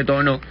voto secreto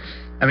o no,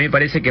 a mí me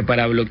parece que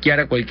para bloquear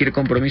a cualquier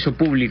compromiso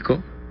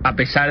público, a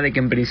pesar de que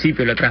en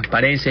principio la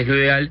transparencia es lo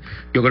ideal,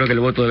 yo creo que el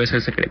voto debe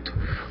ser secreto.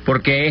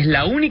 Porque es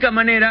la única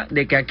manera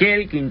de que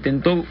aquel que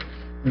intentó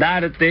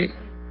darte,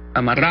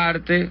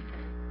 amarrarte,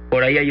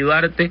 por ahí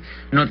ayudarte,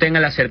 no tenga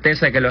la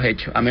certeza de que lo has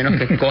hecho. A menos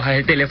que cojas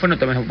el teléfono,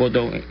 tomes un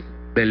foto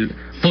del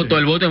voto en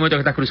el momento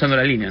que estás cruzando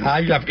la línea, ¿no?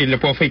 Y le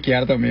puedo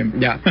fakear también.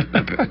 Ya.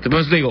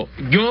 Entonces digo,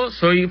 yo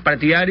soy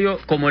partidario,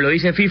 como lo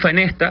dice FIFA en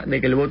esta,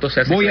 de que el voto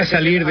sea secreto. Voy a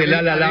salir de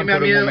La La Land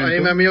por un momento. A mí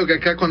me da miedo que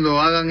acá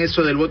cuando hagan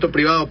eso del voto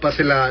privado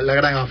pase la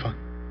gran AFA.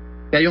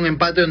 Que hay un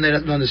empate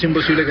donde es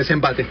imposible que se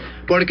empate.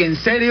 Porque en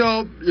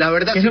serio, la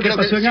verdad, sí creo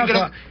que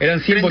eran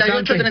 100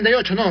 votantes.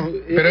 38, no.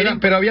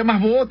 Pero había más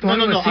votos.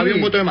 No, había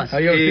un voto de más.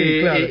 Claro.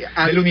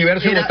 Del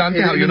universo de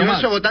votantes había uno más.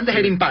 El universo de votantes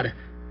era impar.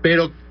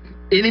 Pero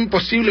era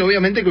imposible,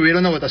 obviamente, que hubiera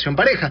una votación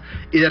pareja.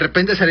 Y de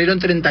repente salieron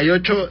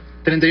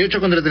 38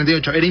 contra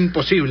 38. Era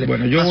imposible.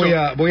 Bueno, yo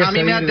voy a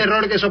mí me da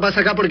terror que eso pase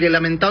acá porque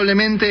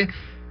lamentablemente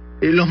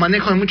los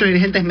manejos de muchos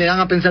dirigentes me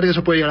dan a pensar que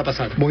eso puede llegar a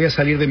pasar. Voy a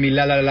salir de mi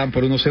La La Land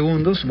por unos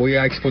segundos. Voy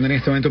a exponer en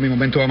este momento mi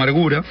momento de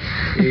amargura.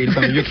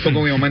 Cuando yo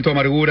expongo mi momento de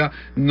amargura,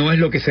 no es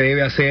lo que se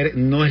debe hacer,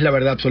 no es la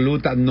verdad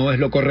absoluta, no es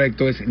lo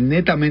correcto, es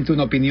netamente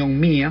una opinión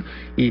mía.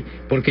 Y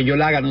porque yo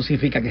la haga no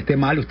significa que esté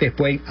mal. Ustedes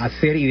pueden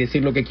hacer y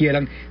decir lo que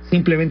quieran.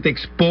 Simplemente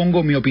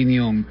expongo mi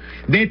opinión.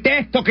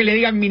 Detesto que le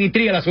digan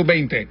minitría a la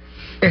sub-20.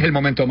 Es el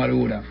momento de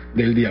amargura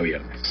del día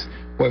viernes.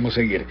 Podemos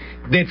seguir.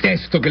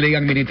 Detesto que le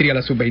digan minitría a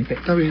la sub-20.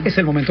 Está bien. Es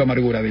el momento de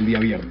amargura del día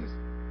viernes.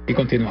 Y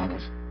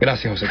continuamos.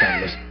 Gracias, José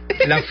Carlos.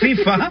 La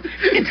FIFA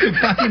en su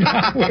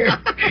página web,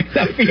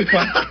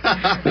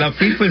 la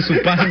FIFA en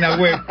su página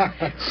web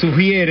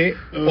sugiere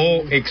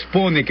o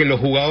expone que los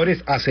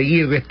jugadores a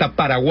seguir de esta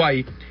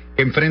Paraguay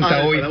que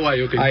enfrenta hoy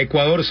a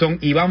Ecuador son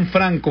Iván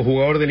Franco,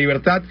 jugador de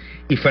Libertad,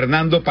 y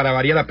Fernando, para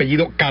variar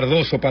apellido,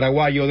 Cardoso,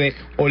 paraguayo de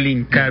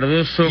Olimpia.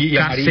 Cardoso, y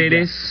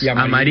Cáceres,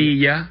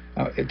 Amarilla.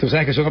 Tú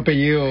sabes que son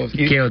apellidos.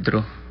 ¿Y qué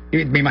otro?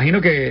 Me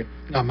imagino que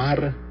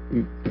Gamarra.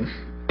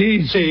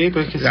 Sí,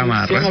 pues que sí han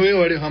habido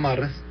varios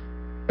amarras.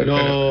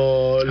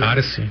 Pero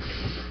Arce.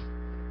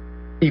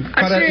 Y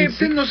para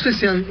no sé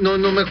si no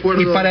me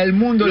acuerdo. Y para el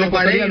mundo los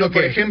Vareiro,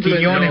 por ejemplo,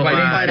 Quiñones,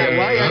 Valencia.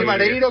 Paraguay hay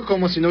Vareiro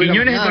como si no hubiera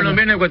Quiñones es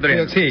colombiano y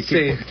ecuatoriano. Sí,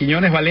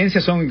 Quiñones, Valencia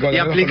son y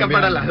aplica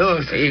para las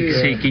dos.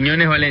 Sí,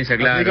 Quiñones, Valencia,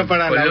 claro. Aplica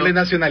para la doble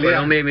nacionalidad.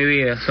 Colombia y mi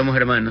vida, somos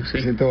hermanos, sí.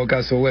 En todo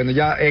caso, bueno,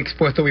 ya he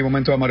expuesto mi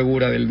momento de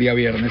amargura del día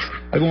viernes.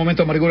 ¿Algún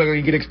momento de amargura que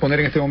alguien quiere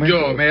exponer en este momento?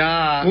 Yo, me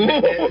da... No,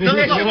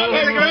 tiene que ver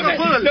con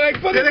fútbol.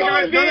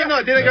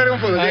 Tiene que ver con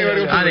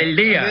fútbol. Del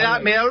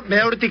día. Me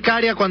da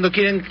urticaria cuando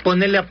quieren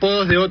ponerle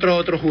apodos de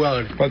otro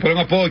jugador. Un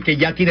apodo que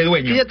ya tiene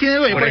dueño.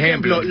 Por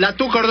ejemplo, la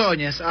Tuca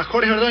Ordóñez. A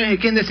Jorge Ordóñez,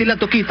 ¿quién decir la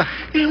Tuquita?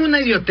 Es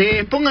una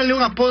idiotez. Pónganle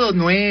un apodo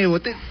nuevo.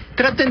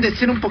 Traten de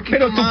ser un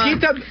poquito más...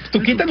 Pero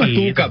Tuquita no es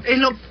Tuca.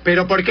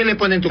 Pero ¿por qué le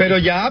ponen Tuquita? Pero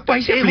ya,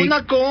 pues es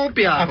una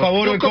copia. A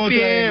favor o en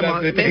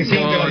contra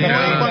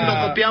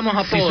cuando copiamos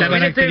apodos.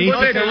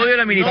 Odio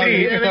la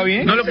minitría. ¿Está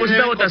bien? No lo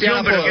pusiste a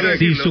votación, pero quiero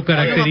decirlo. Si su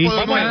característica...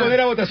 Vamos a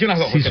poner a votación las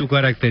dos. Si su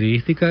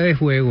característica de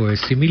juego es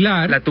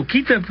similar... La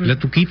Tuquita... La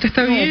Tuquita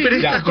está bien. Pero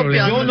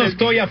yo no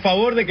estoy a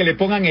favor de que le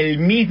pongan el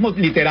mismo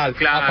literal.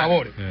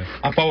 Claro.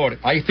 A favor.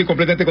 Ahí estoy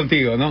completamente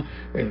contigo, ¿no?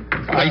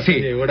 Ahí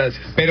sí.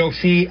 Gracias. Pero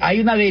si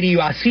hay una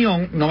derivación,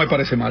 no me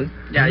parece mal.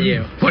 Ya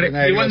llevo.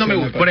 Igual no me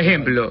gusta. Por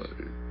ejemplo,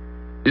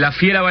 la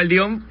Fiera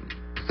Valdión.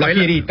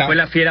 Fue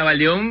la Fiera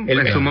Valdión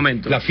en su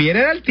momento. La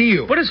Fiera era el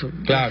tío. Por eso.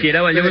 Claro. La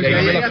Fiera Valdión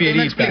la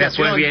Fierita.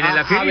 Después viene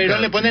la Fierita. A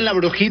Verón le ponen la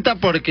brujita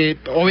porque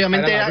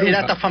obviamente era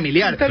hasta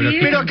familiar.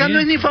 Pero acá no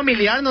es ni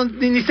familiar,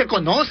 ni se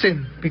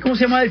conocen. ¿Y cómo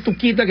se llama el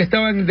Tuquita que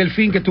estaba en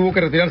Delfín que tuvo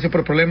que retirarse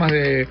por problemas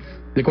de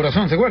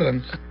corazón? ¿Se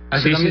acuerdan?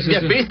 Sí.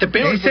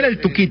 Ese era el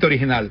Tuquita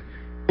original.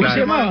 ¿Cómo se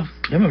llamaba?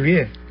 Ya me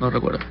olvidé. No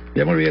recuerdo.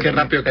 Ya me olvidé. Qué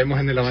rápido caímos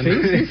en el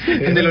abandono. Sí,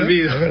 en el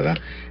olvido. Es verdad.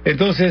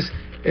 Entonces,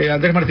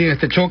 Andrés Martínez,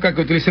 ¿te choca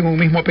que utilicen un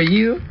mismo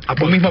apellido?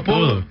 ¿Un mismo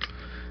apodo?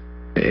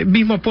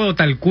 Mismo apodo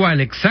tal cual,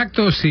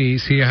 exacto, sí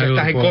es algo.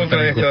 ¿Estás en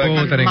contra de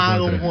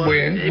esto? Muy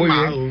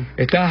bien.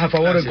 ¿Estás a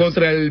favor o en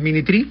contra del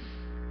minitrí?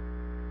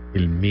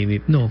 El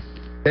mini... No.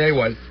 Da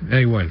igual,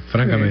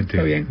 francamente.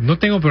 Está bien. No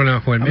tengo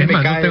problemas con él.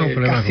 No tengo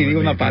problemas casi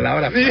digo una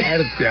palabra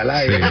fuerte al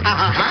aire.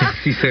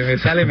 Si se me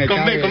sale, me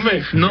cae.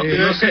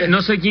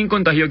 No sé quién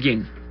contagió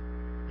quién.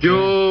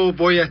 Yo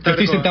voy a estar.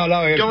 Yo estoy sentado al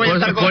lado de él.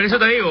 Por eso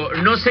te digo,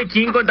 no sé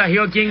quién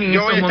contagió a quién en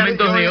estos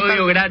momentos de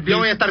odio gratis. Yo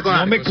voy a estar con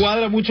Arcos. No me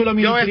cuadra mucho la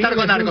Minitri. Yo voy a estar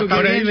con Arcos.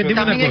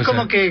 También es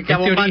como que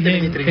abombante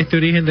Minitri. Este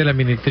origen de la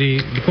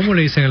Minitri, ¿cómo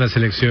le dicen a la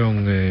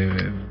selección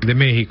de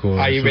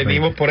México? Ahí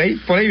venimos, por ahí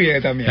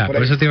viene también. Claro,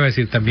 por eso te iba a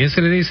decir, también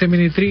se le dice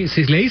Minitri.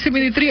 Si le dice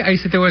Minitri, ahí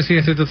se te voy a decir,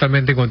 estoy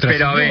totalmente contra.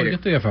 Pero a ver, yo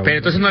estoy a favor. Pero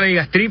entonces no le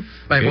digas trip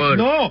a Ecuador.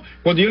 No,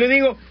 cuando yo le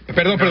digo,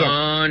 perdón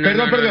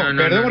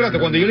un rato,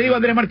 cuando yo le digo a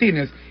Andrés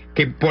Martínez,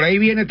 que por ahí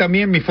viene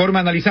también mi forma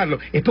de analizarlo,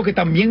 es porque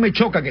también me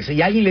choca que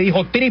si alguien le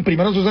dijo tri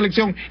primero a su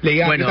selección, le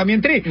diga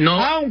también tri. No,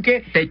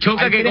 aunque te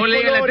choca que no le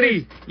diga la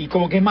tri. Y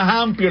como que es más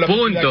amplio la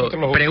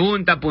punto.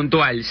 Pregunta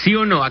puntual, ¿sí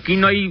o no? Aquí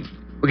no hay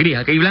gris,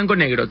 aquí hay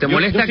blanco-negro. ¿Te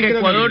molesta que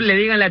Ecuador le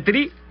digan la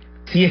tri?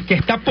 Si es que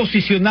está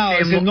posicionado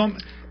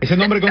ese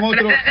nombre con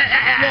otro,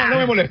 no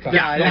me molesta.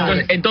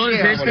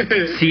 Entonces,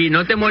 si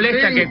no te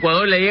molesta que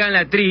Ecuador le digan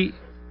la tri,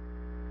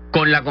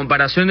 con la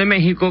comparación de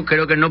México,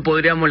 creo que no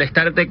podría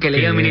molestarte que le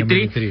digan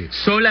Minitri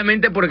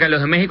solamente porque a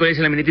los de México le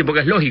dicen la Minitri porque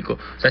es lógico.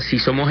 O sea, si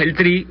somos el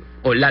tri,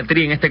 o la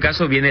tri en este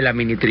caso, viene la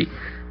Minitri.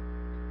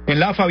 En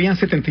la AFA habían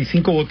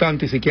 75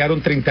 votantes y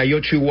quedaron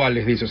 38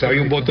 iguales, dice. O sea,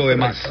 había un voto de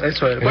más.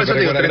 Eso es. Por eso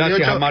digo, 38,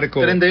 gracias a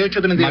Marco. 38,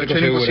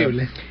 es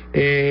imposible.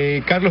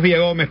 Carlos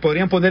Villagómez,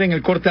 podrían poner en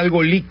el corte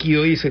algo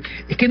líquido, dice.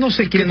 Es que no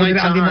sé, quiere poner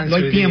no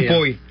hay tiempo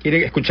hoy.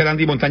 Quiere escuchar a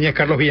Andy Montañez,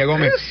 Carlos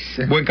Villagómez,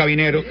 buen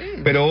cabinero.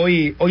 Pero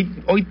hoy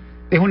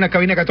es una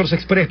cabina 14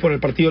 Express por el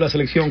partido de la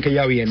selección que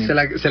ya viene.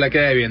 Se la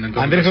queda debiendo.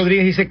 Andrés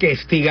Rodríguez dice que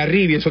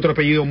Estigarribia es otro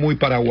apellido muy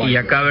paraguayo. Y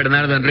acá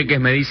Bernardo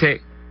Enríquez me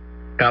dice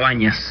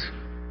Cabañas,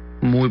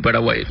 muy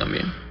paraguayo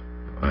también.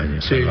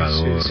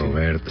 Salvador,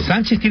 Roberto.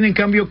 Sánchez tiene en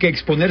cambio que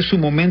exponer su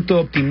momento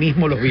de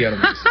optimismo los viernes.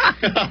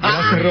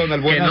 Gracias,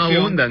 Ronald. Buena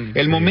acción.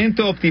 El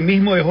momento de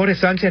optimismo de Jorge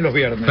Sánchez los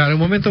viernes. Claro,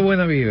 un momento de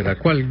buena vibra.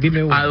 ¿Cuál?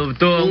 Dime uno.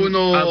 Adoptó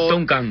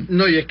un can.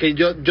 No, y es que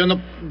yo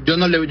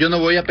no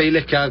voy a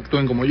pedirles que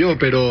actúen como yo,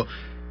 pero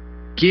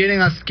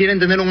quieren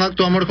tener un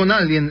acto de amor con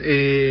alguien,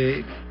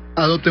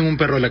 adopten un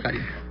perro de la calle.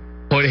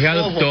 Jorge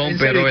adoptó un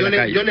perro de la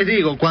calle. Yo les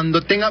digo,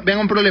 cuando vean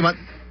un problema,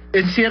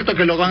 es cierto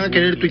que lo van a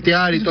querer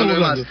tuitear y todo lo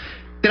demás.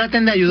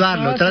 Traten de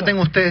ayudarlo, traten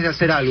ustedes de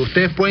hacer algo.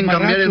 Ustedes pueden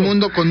cambiar el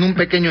mundo con un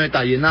pequeño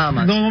detalle, nada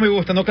más. No me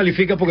gusta, no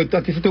califica porque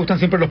a ti te gustan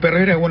siempre los perros,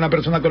 eres buena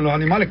persona con los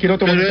animales. Quiero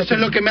otro momento. Pero eso es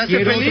lo que me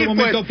hace feliz,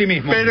 pues.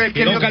 Optimismo. Pero es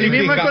que el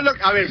optimismo es con lo...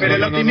 A ver, pero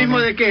el optimismo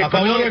de qué? A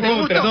favor de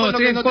contra. No,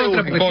 estoy en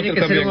contra porque tiene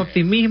que ser un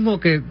optimismo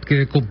que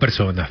con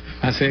personas.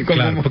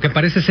 Claro, porque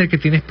parece ser que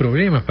tienes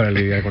problemas para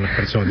lidiar con las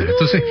personas.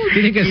 Entonces,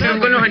 tiene que ser... no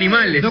con los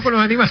animales. No con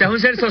los animales. O sea, es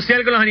un ser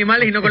social con los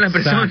animales y no con las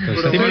personas.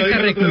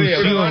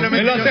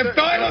 Me lo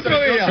aceptó el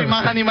otro día. Yo soy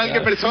más animal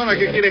que persona,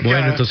 ¿qué quieres?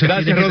 Bueno, entonces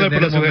gracias, Robert,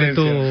 por la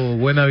sugerencia.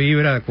 Buena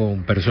vibra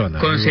con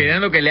personas.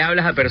 Considerando que le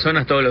hablas a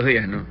personas todos los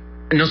días, ¿no?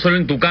 No solo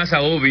en tu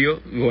casa,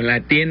 obvio, o en la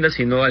tienda,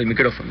 sino al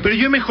micrófono. Pero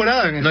yo he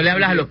mejorado en eso. No le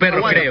hablas a los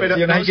perros, creo. Pero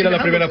yo no quiero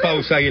la primera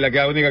pausa y la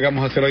única que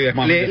vamos a hacer hoy es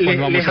más.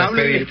 Les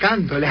hablo y les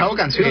canto, les hago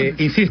canciones.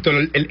 Insisto,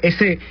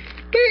 ese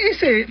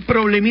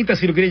problemita,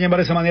 si lo quieren llamar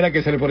de esa manera,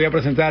 que se le podría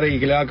presentar y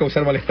que le va a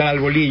causar malestar al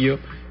bolillo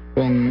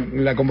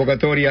con la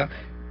convocatoria,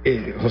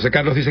 José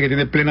Carlos dice que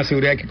tiene plena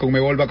seguridad de que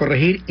Conmebol va a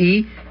corregir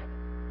y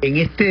en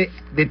este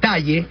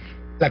detalle,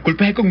 la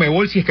culpa es de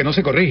Conmebol si es que no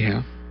se corrige,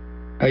 ¿no?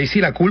 Ahí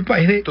sí, la culpa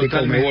es de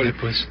Conmebol.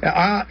 Pues.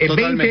 El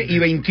 20 y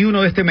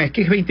 21 de este mes,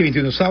 ¿qué es 20 y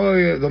 21?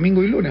 ¿Sábado,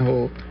 domingo y lunes?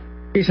 No,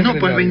 pues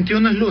el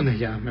 21 es lunes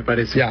ya, me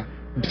parece. Ya,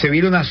 se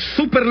viene una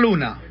super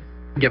luna.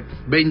 Ya,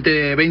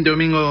 20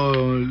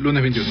 domingo,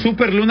 lunes 21.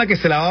 Super luna que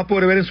se la va a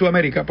poder ver en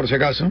Sudamérica, por si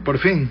acaso. Por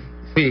fin.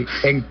 Sí,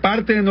 en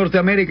parte de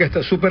Norteamérica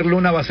esta super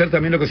luna va a ser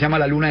también lo que se llama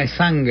la luna de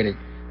sangre,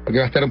 porque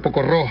va a estar un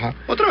poco roja.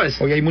 ¿Otra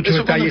vez? Hoy hay muchos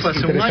detalles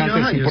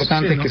interesantes,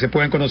 importantes, sí, ¿no?, que se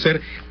pueden conocer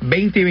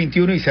 20 y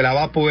 21 y se la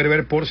va a poder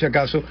ver por si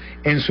acaso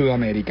en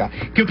Sudamérica.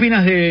 ¿Qué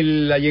opinas de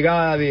la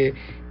llegada de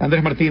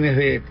Andrés Martínez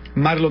de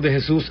Marlon de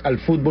Jesús al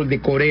fútbol de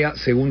Corea,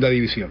 segunda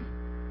división?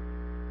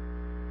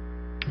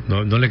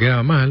 No le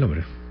quedaba mal,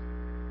 hombre.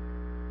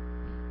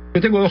 Yo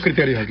tengo dos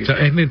criterios aquí. O sea,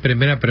 es mi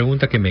primera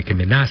pregunta que me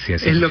nace.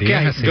 Es lo que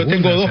hay. Yo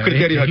tengo dos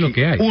criterios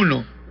aquí.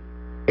 Uno,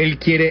 él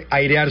quiere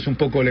airearse un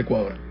poco el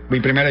Ecuador. Mi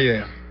primera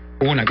idea.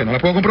 Una, que no la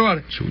puedo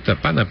comprobar. Chuta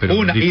pana, pero...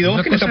 Una, y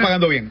dos, que te está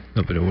pagando bien.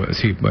 No, pero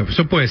sí,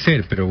 eso puede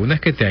ser, pero una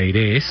es que te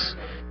airees,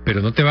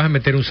 pero no te vas a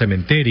meter un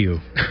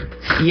cementerio.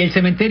 ¿Y el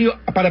cementerio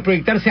para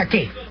proyectarse a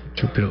qué?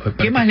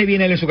 ¿Qué más le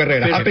viene a él en su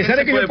carrera? Pero a pesar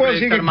de que yo puedo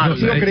decir que no,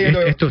 sigo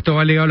creyendo... Esto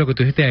va ligado a lo que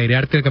tú dijiste,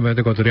 airearte del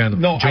campeonato ecuatoriano.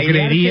 No, yo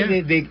creería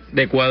de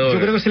Ecuador. Yo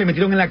creo que se le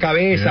metieron en la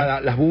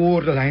cabeza las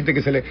burlas, la gente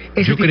que se le...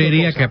 Yo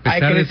creería que a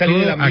pesar de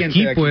todo,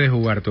 aquí puedes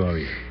jugar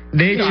todavía.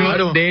 De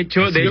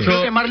hecho, yo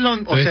creo que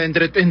Marlon, o sea,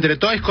 entre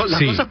todas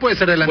las cosas puede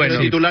ser delantero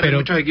titular en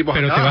muchos equipos.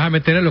 Pero te vas a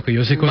meter a lo que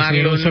yo sí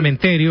considero un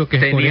cementerio, que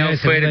es Corea de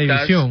segunda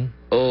división.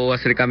 O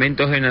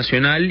acercamientos de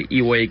Nacional, y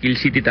Guayaquil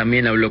City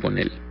también habló con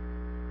él.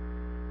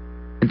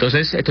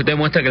 Entonces, esto te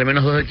demuestra que al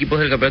menos dos equipos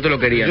del campeonato lo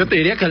querían. Yo te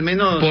diría que al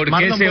menos... ¿Por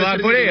qué se va a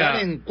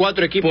Corea? En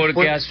 4 equipos.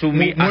 Porque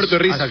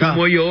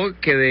asumo yo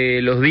que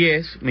de los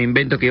 10, me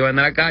invento que iban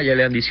a ganar acá, ya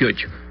le dan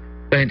 18.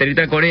 Pues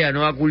entrevista a Corea,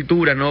 nueva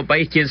cultura, nuevo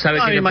país, quién sabe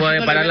qué le puede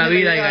deparar la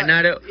vida y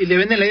ganar. Y le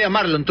venden la idea a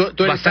Marlon, tú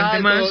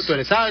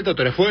eres alto,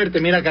 tú eres fuerte,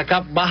 mira que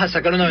acá vas a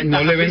sacar una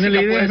ventaja. No le venden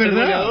la idea, es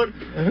verdad.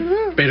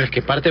 Pero es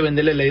que parte de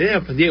venderle la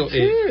idea, pues Diego.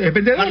 Sí, es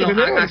vendedor,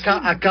 Marlon,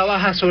 acá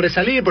vas a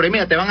sobresalir, porque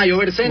mira, te van a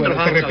llover centros.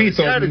 Bueno, te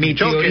repito, mi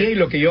teoría y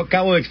lo que yo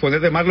acabo de exponer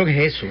de Marlon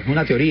es eso, es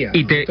una teoría.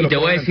 Y te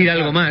voy a decir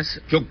algo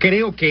más. Yo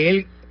creo que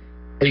él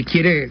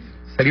quiere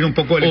salir un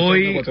poco del entorno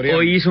ecuatoriano.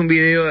 Hoy hizo un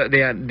video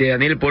de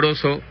Daniel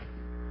Poroso,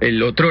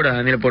 el otrora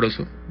Daniel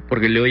Poroso,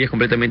 porque el de hoy es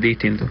completamente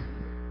distinto,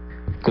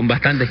 con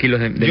bastantes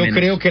kilos de yo menos.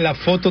 Creo que la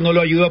foto no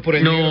lo ayuda por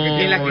el negro que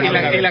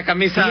tiene en la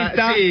camisa.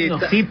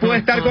 Sí puede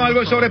estar con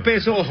algo de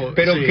sobrepeso,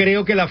 pero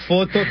creo que la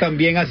foto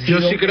también ha sido.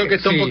 Yo sí creo que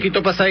está un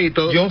poquito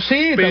pasadito. Yo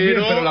sí,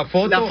 pero la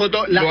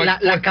foto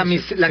la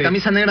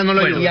camisa negra no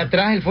lo ayuda. Y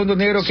atrás el fondo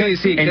negro que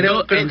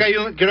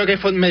creo que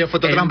es medio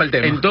fototrampa el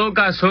tema. En todo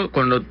caso,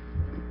 cuando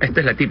esta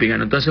es la típica,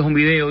 ¿no? Entonces un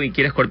video y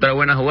quieres cortar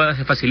buenas jugadas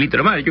es facilito.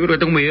 Normal, yo creo que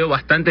tengo un video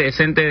bastante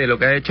decente de lo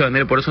que ha hecho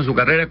Daniel Poroso en su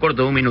carrera,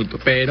 corto de 1 minuto.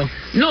 Pero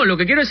no, lo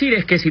que quiero decir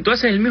es que si tú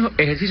haces el mismo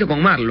ejercicio con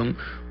Marlon,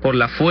 por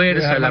la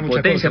fuerza, la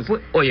potencia,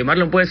 oye,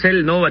 Marlon puede ser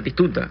el nuevo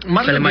Batistuta.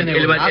 O sea,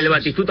 el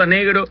Batistuta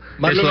negro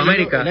de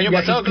Sudamérica. El año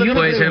pasado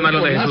puede ser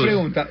Marlon de Jesús.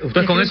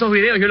 Entonces con esos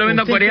videos yo lo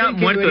vendo a Corea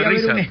muerto de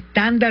risa. Un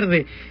estándar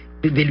del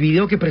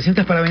video que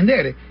presentas para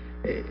vender.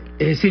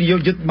 Es decir, yo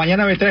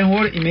mañana me traes un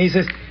jugador y me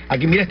dices,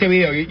 aquí mira este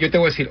video, y yo te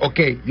voy a decir, ok,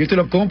 yo te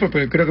lo compro,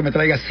 pero creo que me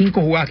traiga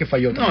 5 jugadas que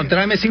falló también. No,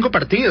 tráeme 5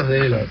 partidos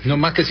de él, no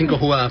más que 5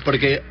 jugadas,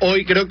 porque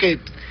hoy creo que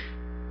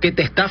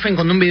te estafen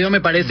con un video me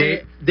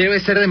parece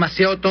debe ser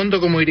demasiado tonto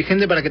como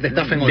dirigente para que te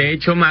estafen hoy. De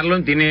hecho,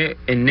 Marlon tiene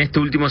en este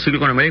último ciclo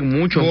con América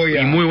muchos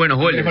y muy buenos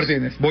goles.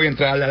 Martínez, voy a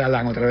entrar al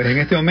La otra vez. En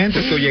este momento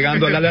estoy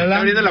llegando al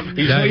La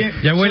y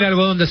ya huele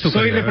algodón de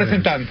azúcar. Soy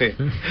representante.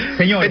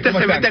 Señores,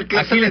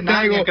 aquí les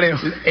traigo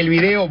el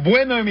video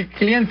bueno de mi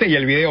cliente y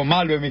el video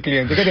malo de mi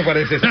cliente. ¿Qué te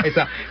parece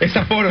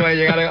esa forma de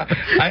llegar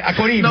a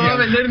Corintia? No va a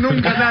vender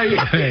nunca nadie.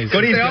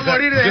 Corintia, va a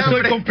morir de yo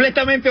hambre. soy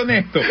completamente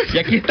honesto. Y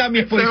aquí está mi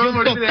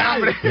exposición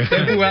total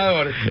del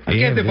jugador.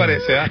 ¿Qué te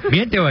parece?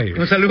 Bien te va a ir.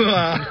 Un saludo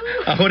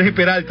a Jorge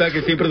Peralta,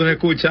 que siempre nos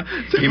escucha,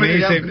 y me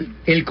dice,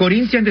 ¿el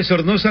Corinthians de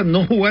Sornosa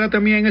no jugará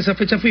también en esa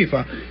fecha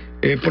FIFA?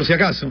 Por si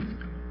acaso.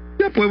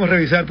 Ya podemos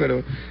revisar,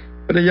 pero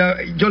ya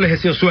yo les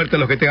deseo suerte a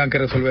los que tengan que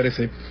resolver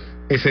ese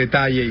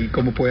detalle y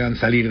cómo puedan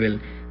salir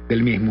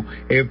del mismo.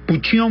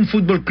 Pucheon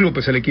Fútbol Club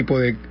es el equipo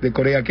de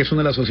Corea, que es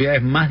una de las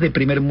sociedades más de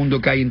primer mundo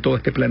que hay en todo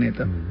este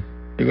planeta.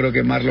 Yo creo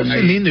que Marlon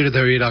es lindo irte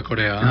a vivir a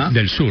Corea.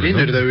 Del Sur,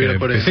 lindo irte a vivir a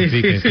Corea.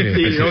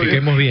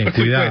 Especifiquemos bien,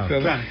 cuidado.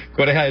 Claro.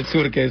 Corea del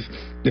Sur, que es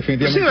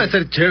definitivamente... Sí, va a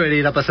ser chévere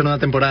ir a pasar una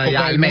temporada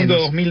ya, al menos.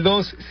 En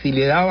 2002, si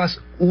le dabas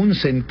 1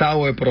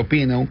 centavo de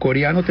propina a un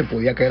coreano, te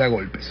podía caer a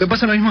golpes. Se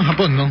pasa lo mismo en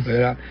Japón, ¿no?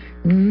 ¿Verdad?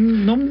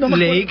 No me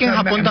leí que en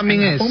Japón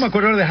también es. me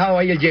acuerdo haber dejado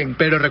ahí el yen.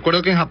 Pero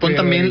recuerdo que en Japón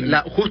también,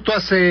 justo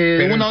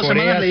hace 1 o 2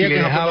 semanas leía que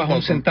en Japón dejabas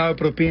 1 centavo de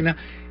propina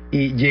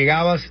y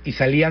llegabas y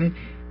salían...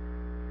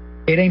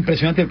 Era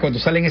impresionante cuando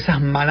salen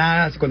esas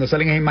manadas, cuando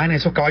salen esas imágenes de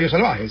esos caballos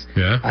salvajes.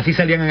 Así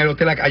salían en el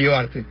hotel a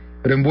ayudarte,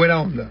 pero en buena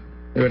onda.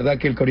 De verdad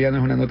que el coreano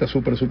es una nota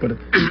súper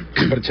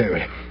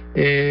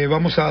chévere.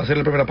 Vamos a hacer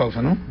la primera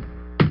pausa, ¿no?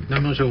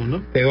 Dame un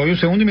segundo. Te doy un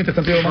segundo y mientras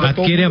tanto yo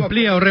adquiere,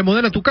 amplía o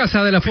remodela tu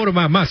casa de la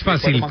forma más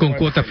fácil, con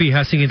cuota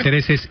fija, sin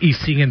intereses y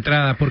sin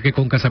entrada, porque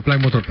con Casaplan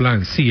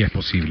Motorplan sí es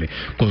posible.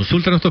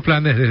 Consulta nuestros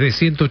planes desde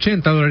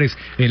 $180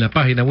 en la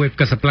página web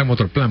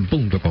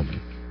casaplanmotorplan.com.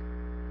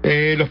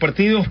 Los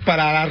partidos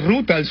para la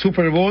ruta al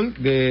Super Bowl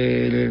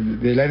de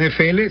la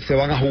NFL se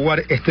van a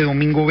jugar este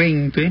domingo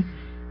 20.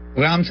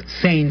 Rams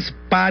Saints,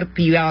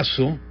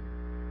 partidazo.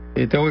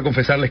 Tengo que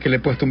confesarles que le he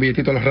puesto un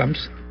billetito a los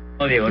Rams.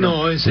 No, Diego,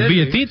 no. ¿Un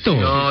billetito?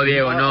 No,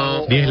 Diego,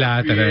 no. 10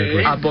 latas.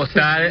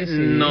 Apostar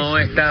no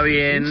está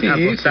bien.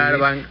 Apostar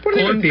van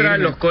contra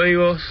los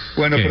códigos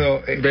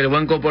del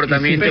buen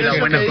comportamiento y la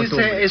buena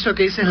costumbre. Eso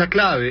que dice es la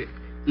clave.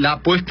 La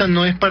apuesta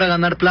no es para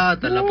ganar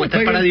plata, la apuesta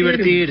es para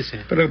divertirse.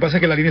 Pero lo que pasa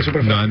es que la línea es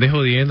súper fácil. No andes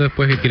jodiendo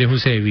después que quieres un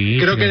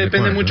ceviche. Creo que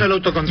depende mucho del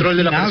autocontrol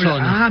de la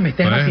persona. Me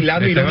estás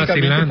vacilando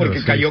irónicamente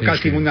porque cayó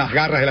casi en unas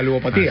garras de la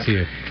ludopatía.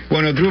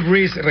 Bueno, Drew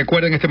Brees,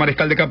 recuerden este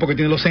mariscal de campo que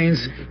tiene los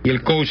Saints y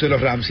el coach de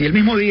los Rams. Y el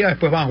mismo día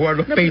después van a jugar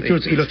los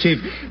Patriots y los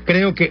Chiefs.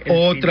 Creo que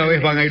otra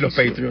vez van a ir los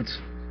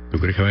Patriots. ¿Tú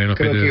crees que vayan los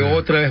Creo que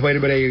otra vez va a ir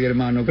Brady,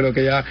 hermano. Creo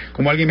que ya,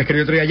 como alguien me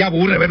escribió otro día, ya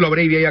aburre verlo a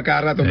Brady ahí a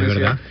cada rato. ¿Es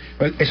verdad?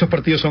 Pues esos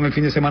partidos son el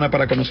fin de semana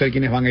para conocer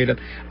quiénes van a ir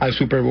al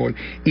Super Bowl.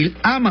 Y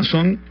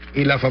Amazon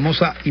y la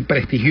famosa y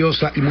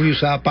prestigiosa y muy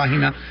usada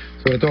página,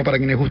 sobre todo para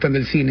quienes gustan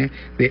del cine,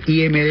 de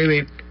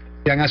IMDb,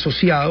 se han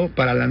asociado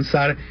para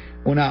lanzar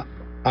una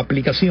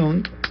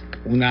aplicación,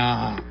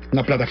 una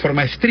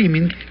plataforma de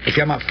streaming que se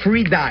llama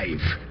Free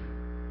Dive.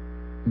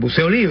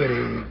 Buceo libre.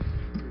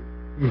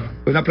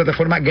 Una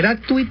plataforma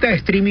gratuita de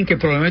streaming que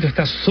probablemente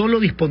está solo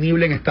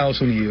disponible en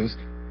Estados Unidos.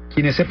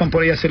 Quienes sepan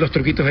por ahí hacer los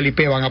truquitos del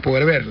IP van a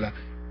poder verla.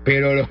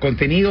 Pero los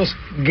contenidos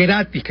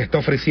gratis que está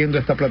ofreciendo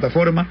esta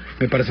plataforma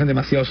me parecen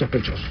demasiado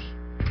sospechosos.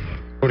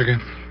 ¿Por qué?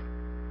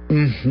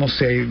 No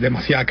sé,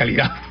 demasiada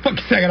calidad,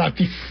 porque sea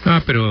gratis.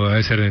 Pero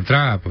debe ser de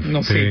entrada, pues.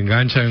 No se sé.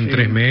 enganchan en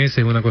 3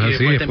 meses, una cosa Y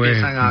así, después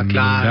después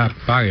claro.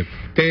 pague.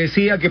 Te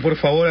decía que por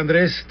favor,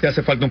 Andrés, te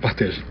hace falta un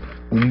pastel.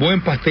 Un buen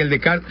pastel de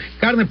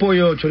carne,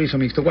 pollo, chorizo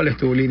mixto. ¿Cuál es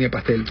tu línea de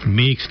pastel?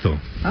 Mixto.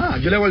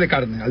 Yo le hago al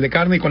de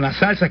carne y con las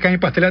salsas que hay en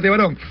Pastelate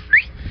Varón.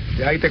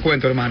 De ahí te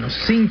cuento, hermanos.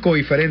 5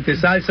 diferentes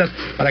salsas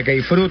para que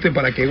disfruten,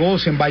 para que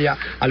gocen. Vaya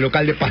al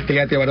local de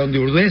Pastelate Varón de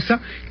Urdesa,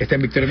 que está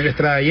en Victoria Emilio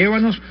Estrada y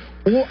Ébanos,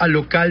 o al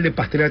local de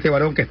Pastelate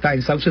Varón, que está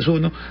en Sauces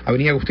 1,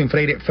 Avenida Agustín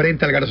Freire,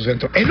 frente al Garzo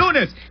Centro. El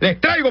lunes les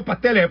traigo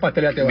pasteles de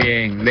Pastelate Varón.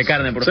 Bien, de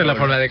carne, por Esa favor. es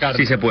la forma de carne.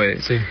 Sí se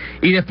puede. Sí.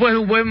 Y después de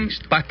un buen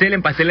pastel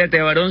en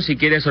Pastelate Varón, si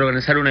quieres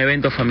organizar un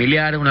evento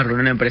familiar, una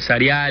reunión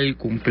empresarial,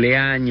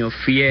 cumpleaños,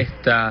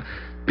 fiesta,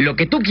 lo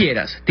que tú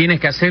quieras, tienes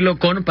que hacerlo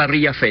con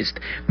Parrilla Fest.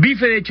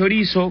 Bife de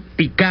chorizo,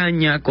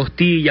 picaña,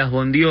 costillas,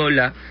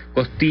 bondiola,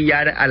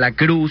 costillar a la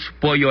cruz,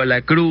 pollo a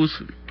la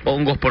cruz,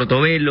 hongos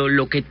portobelo,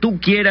 lo que tú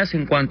quieras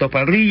en cuanto a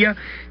parrilla,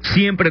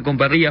 siempre con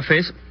Parrilla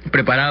Fest,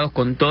 preparados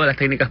con todas las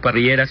técnicas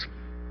parrilleras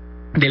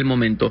del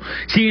momento.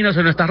 Síguenos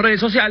en nuestras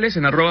redes sociales,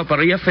 en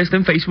 @parrillafest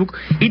en Facebook,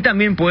 y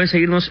también puedes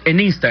seguirnos en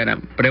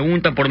Instagram.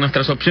 Pregunta por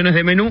nuestras opciones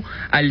de menú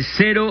al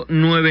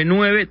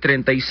 099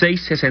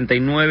 36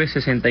 69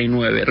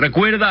 69.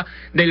 Recuerda,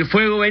 del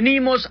fuego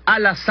venimos,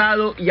 al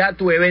asado y a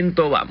tu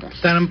evento vamos.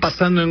 Están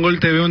pasando en Gol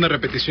TV una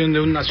repetición de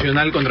un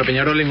Nacional contra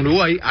Peñarol en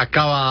Uruguay.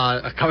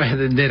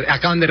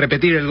 Acaban de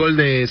repetir el gol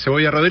de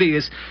Cebolla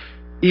Rodríguez.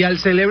 Y al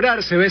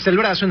celebrar se besa el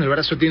brazo. En el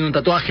brazo tiene un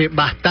tatuaje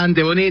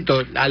bastante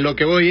bonito. A lo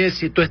que voy es,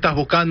 si tú estás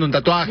buscando un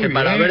tatuaje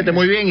para verte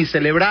muy bien y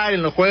celebrar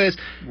en los jueves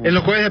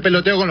de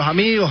peloteo con los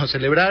amigos, o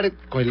celebrar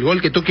con el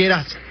gol que tú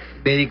quieras,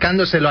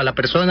 dedicándoselo a la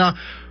persona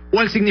o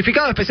al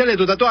significado especial de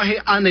tu tatuaje,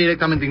 anda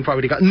directamente a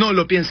Infábrica. No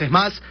lo pienses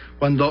más.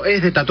 Cuando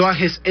es de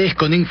tatuajes, es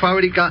con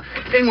Infábrica.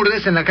 En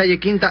Urdesa, en la calle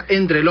Quinta,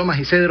 entre Lomas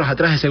y Cedros,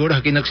 atrás de Seguros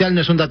Equinoxial.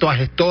 No es un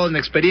tatuaje, es toda una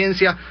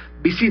experiencia.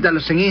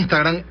 Visítalos en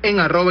Instagram, en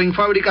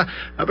 @Infábrica.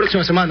 La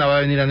próxima semana va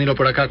a venir Danilo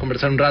por acá a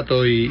conversar un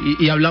rato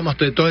y hablamos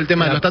de todo el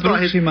tema de los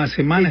tatuajes. La próxima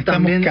semana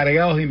estamos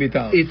cargados de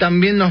invitados. Y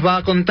también nos va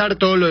a contar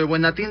todo lo de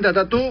Buena Tinta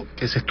Tatú,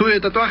 que es estudio de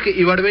tatuaje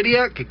y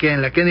barbería, que queda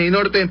en la Kennedy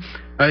Norte,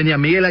 Avenida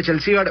Miguel H.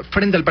 Alcíbar,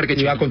 frente al Parque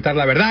Chino. Y va a contar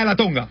la verdad de la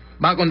tonga.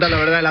 Va a contar la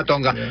verdad de la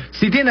tonga. Yeah.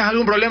 Si tienes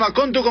algún problema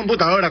con tu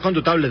computadora, con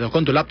tu tablet o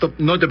con tu laptop,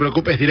 no te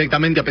preocupes,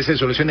 directamente a PC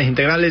Soluciones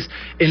Integrales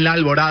en La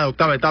Alborada,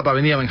 octava etapa,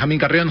 Avenida Benjamín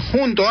Carrión,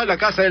 junto a la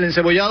Casa del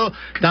Encebollado.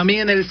 También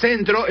en el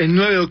centro, en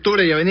 9 de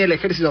octubre y Avenida El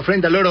Ejército,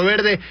 frente al Oro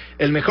Verde.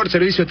 El mejor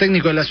servicio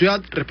técnico de la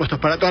ciudad, repuestos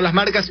para todas las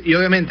marcas. Y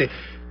obviamente,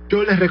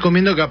 yo les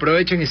recomiendo que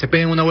aprovechen y se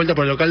peguen una vuelta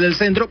por el local del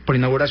centro. Por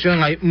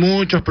inauguración hay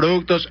muchos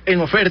productos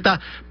en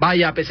oferta.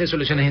 Vaya a PC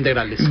Soluciones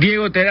Integrales.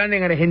 Diego Terán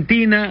en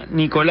Argentina,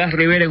 Nicolás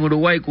Rivera en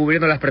Uruguay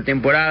cubriendo las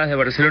pretemporadas de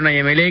Barcelona y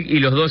Emelec, y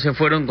los dos se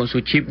fueron con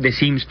su chip de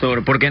SIM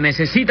Store, porque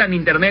necesitan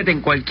internet en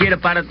cualquier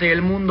parte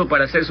del mundo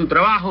para hacer su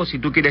trabajo. Si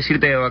tú quieres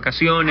irte de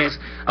vacaciones,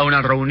 a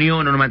una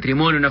reunión, a un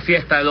matrimonio, una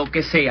fiesta, lo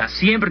que sea,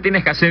 siempre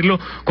tienes que hacerlo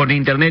con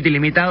internet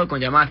ilimitado, con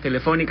llamadas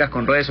telefónicas,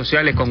 con redes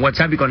sociales, con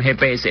WhatsApp y con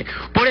GPS.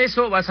 Por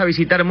eso vas a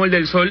visitar Mall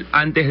del Sol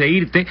antes de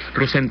irte,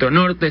 Rucentro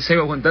Norte,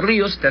 Sego con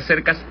Ríos, te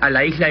acercas a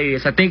la isla de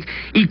Idesatec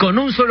y con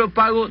un solo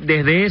pago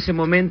desde ese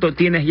momento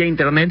tienes ya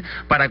internet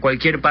para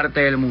cualquier parte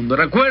del mundo.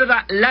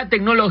 Recuerda, la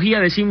tecnología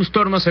de SIM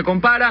Store no se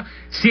compara,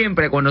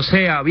 siempre cuando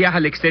sea viaja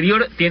al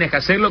exterior tienes que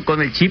hacerlo con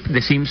el chip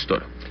de SIM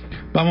Store.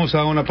 Vamos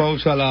a una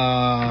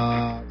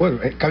pausa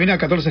Cabina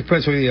 14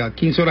 Express hoy día,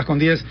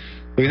 15:10,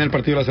 viene el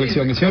partido de la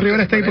selección. ¿El señor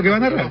Rivera está ahí porque va a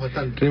narrar?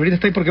 ¿Rivera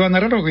está ahí porque va a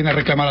narrar o viene a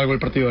reclamar algo del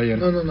partido de ayer?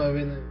 No,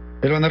 viene.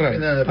 ¿Él va a narrar?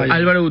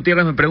 Álvaro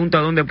Gutiérrez me pregunta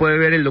dónde puede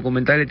ver el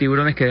documental de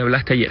tiburones que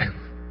hablaste ayer.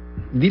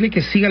 Dile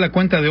que siga la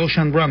cuenta de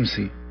Ocean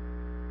Ramsey.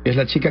 Es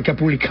la chica que ha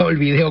publicado el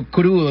video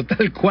crudo,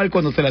 tal cual,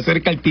 cuando se le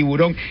acerca el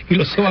tiburón y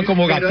lo soba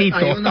como gatito.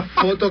 Hay una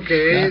foto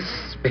que es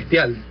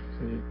bestial.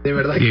 De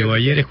verdad. Diego,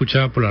 ayer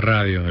escuchaba por la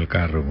radio en el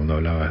carro cuando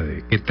hablabas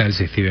de qué tal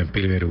si Steven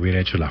Spielberg hubiera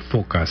hecho la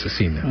foca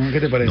asesina. ¿Qué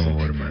te parece?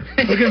 No, hermano.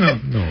 ¿Por qué no?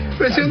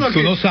 No.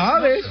 Tú no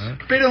sabes.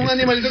 Pero es un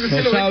animalito que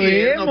se lo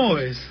sabemos. No,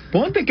 pues.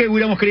 Ponte que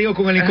hubiéramos creído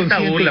con el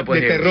inconsciente burla,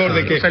 pues, de terror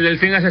de que... O sea, el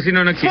delfín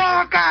asesino no existe.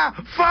 ¡Foca!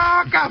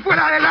 ¡Foca!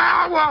 ¡Fuera del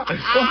agua!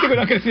 Ponte que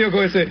no has crecido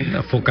con ese...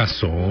 Una foca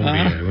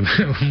zombie,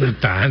 un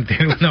mutante,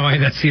 una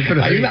vaina así,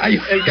 pero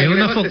hay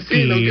una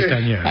foquita.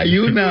 Hay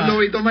un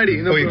lobito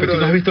marino. Oye, pero tú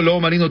no has visto el lobo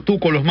marino tú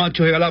con los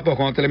machos de Galápagos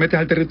cuando te le metes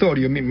al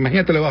territorio.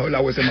 Imagínate bajo el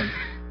agua ese man.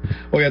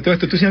 Oye, todo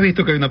esto, tú sí has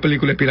visto que hay una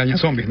película de pirañas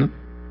zombies, ¿no?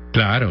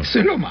 Claro. Eso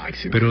es lo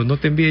máximo. Pero no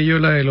te envié yo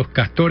la de los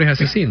castores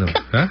asesinos.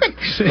 ¿Ah?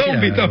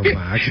 Zombie también.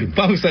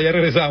 Pausa, ya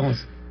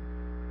regresamos.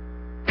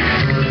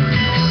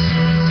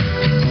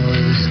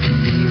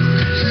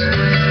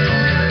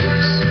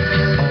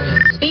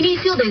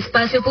 Inicio de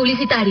espacio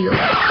publicitario.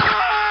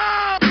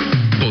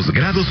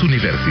 Posgrados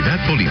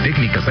Universidad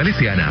Politécnica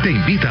Salesiana te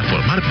invita a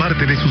formar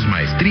parte de sus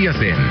maestrías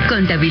en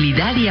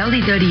Contabilidad y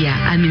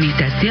Auditoría,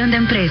 Administración de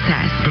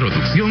Empresas,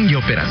 Producción y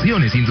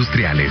Operaciones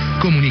Industriales,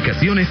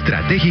 Comunicación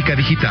Estratégica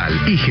Digital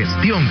y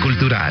Gestión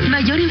Cultural.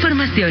 Mayor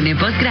información en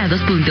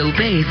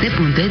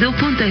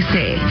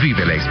posgrados.ups.edu.es.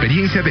 Vive la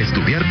experiencia de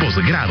estudiar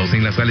posgrados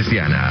en la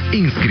Salesiana.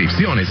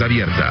 Inscripciones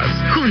abiertas.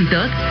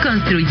 Juntos,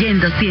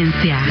 construyendo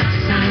ciencia.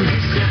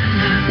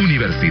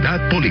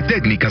 Universidad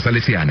Politécnica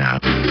Salesiana.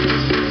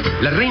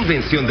 La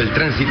reinvención del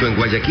tránsito en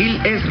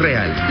Guayaquil es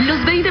real.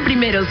 Los 20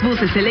 primeros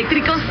buses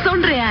eléctricos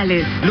son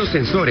reales. Los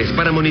sensores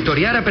para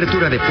monitorear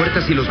apertura de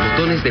puertas y los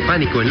botones de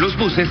pánico en los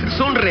buses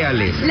son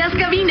reales. Las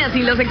cabinas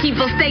y los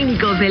equipos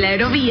técnicos de la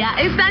aerovía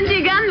están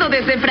llegando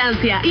desde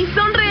Francia y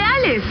son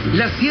reales.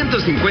 Las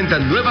 150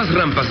 nuevas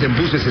rampas en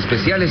buses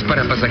especiales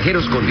para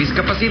pasajeros con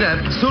discapacidad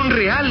son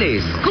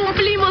reales.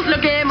 Cumplimos lo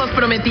que hemos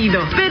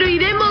prometido, pero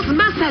iremos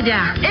más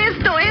allá.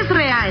 Esto es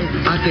real.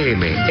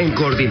 ATM, en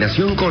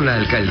coordinación con la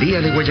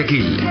Alcaldía de Guayaquil.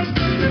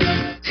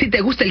 Si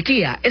te gusta el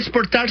Kia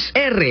Sportage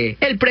R,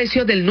 el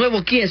precio del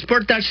nuevo Kia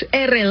Sportage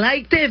R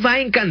Lite te va a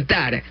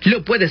encantar.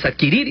 Lo puedes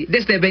adquirir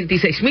desde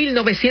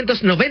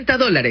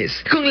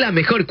 $26,990 con la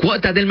mejor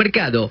cuota del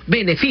mercado,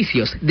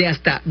 beneficios de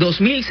hasta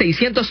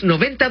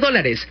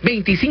 $2,690,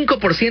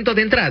 25%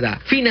 de entrada,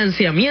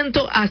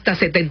 financiamiento hasta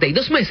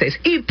 72 meses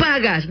y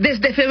pagas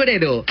desde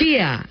febrero.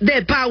 Kia,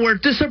 the power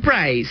to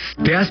surprise.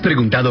 ¿Te has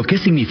preguntado qué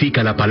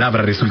significa la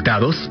palabra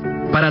resultados?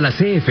 Para la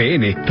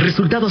CFN,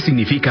 resultados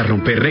significa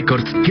romper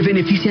récords que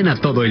benefician a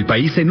todo el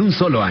país en un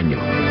solo año.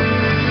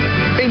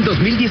 En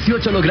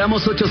 2018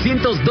 logramos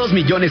 802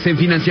 millones en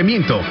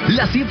financiamiento,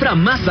 la cifra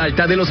más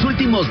alta de los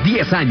últimos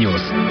 10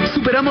 años.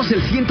 Superamos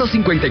el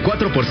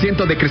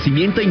 154% de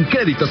crecimiento en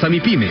créditos a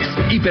MIPYMES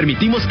y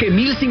permitimos que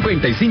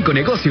 1,055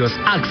 negocios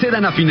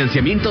accedan a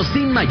financiamiento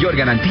sin mayor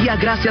garantía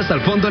gracias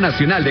al Fondo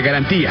Nacional de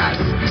Garantías.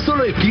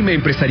 Solo el clima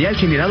empresarial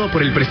generado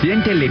por el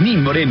presidente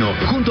Lenín Moreno,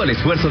 junto al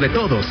esfuerzo de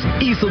todos,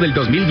 hizo del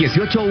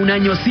 2018 un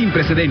año sin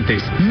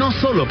precedentes, no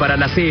solo para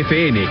la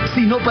CFN,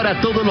 sino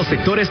para todos los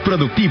sectores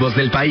productivos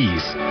del país.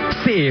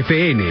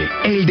 CFN,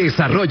 el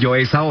desarrollo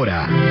es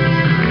ahora.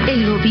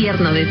 El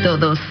gobierno de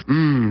todos.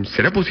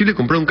 ¿Será posible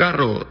comprar un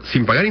carro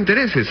sin pagar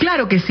intereses?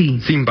 Claro que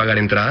sí. ¿Sin pagar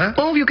entrada?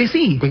 Obvio que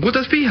sí. ¿Con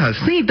cuotas fijas?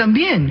 Sí,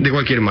 también. ¿De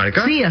cualquier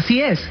marca? Sí, así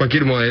es.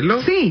 ¿Cualquier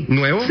modelo? Sí.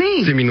 ¿Nuevo?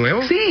 Sí.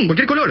 ¿Seminuevo? Sí.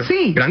 ¿Cualquier color?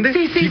 Sí. ¿Grande?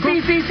 Sí, ¿Chico?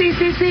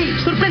 sí.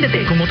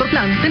 Sorpréndete. Con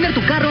Motorplan, tener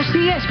tu carro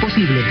sí es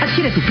posible.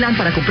 Adquiere tu plan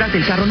para comprarte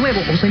el carro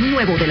nuevo o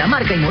seminuevo de la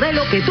marca y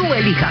modelo que tú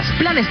elijas.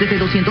 Planes desde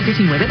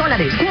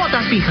 $219.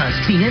 Cuotas fijas,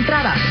 sin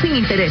entrada, sin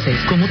intereses.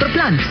 Con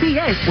Motorplan sí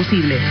es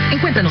posible.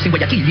 Encuéntranos en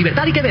Guayaquil,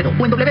 Libertad y Quevedo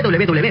o en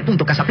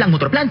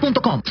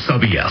www.casaplanmotorplan.com.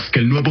 ¿Sabías que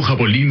el nuevo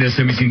Javelin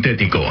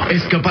semisintético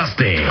es capaz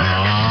de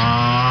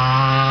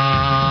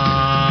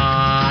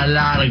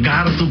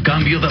alargar tu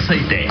cambio de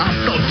aceite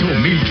hasta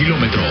 8,000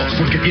 kilómetros?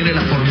 Porque tiene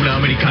la fórmula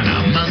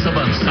americana más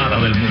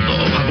avanzada del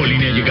mundo.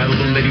 Javelin ha llegado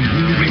donde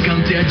ningún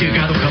lubricante ha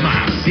llegado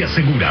jamás. Se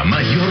asegura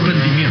mayor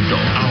rendimiento,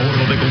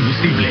 ahorro de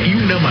combustible y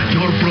una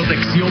mayor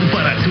protección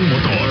para tu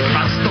motor.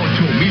 Hasta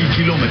 8,000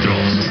 kilómetros.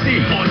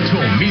 Sí,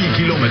 8,000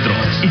 kilómetros.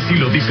 Y si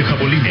lo dice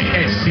Javeline,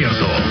 es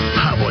cierto.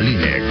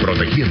 Javeline,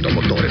 protegiendo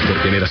motores por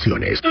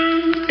generaciones.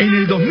 En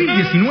el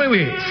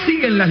 2019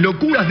 siguen las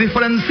locuras de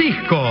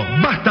Francisco.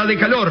 Basta de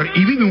calor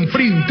y vive un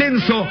frío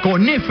intenso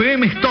con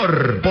FM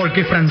Store.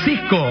 Porque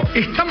Francisco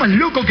está más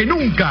loco que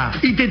nunca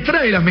y te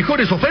trae las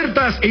mejores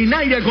ofertas en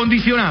aire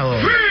acondicionado.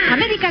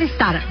 American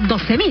Star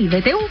 12.000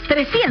 BTU,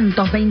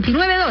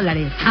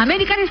 $329.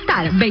 American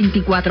Star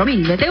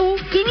 24.000 BTU,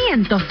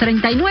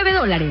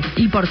 $539.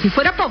 Y por si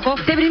fuera poco,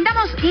 te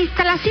brindamos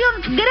instalación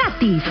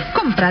gratis.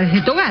 Compra desde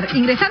tu hogar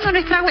ingresando a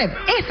nuestra web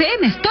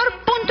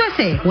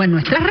fmstore.es o en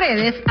nuestras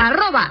redes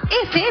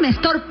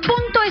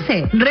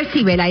 @fmstore.es.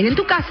 Recibe el aire en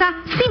tu casa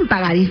sin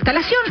pagar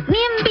instalación ni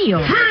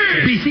envío.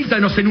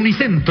 Visítanos en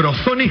Unicentro,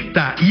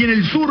 Sonesta y en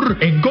el sur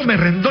en Gómez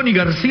Rendón y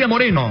García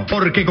Moreno.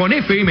 Porque con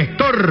FM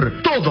Store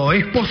todo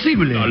es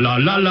posible.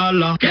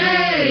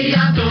 Que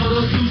ya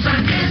todos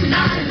usan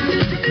Kendall.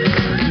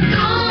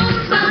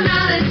 Nos van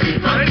a decir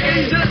por qué. ¿Qué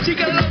dice la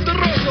chica del auto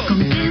rojo?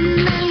 Con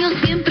Kendall yo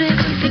siempre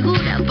estoy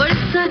segura, por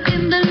esa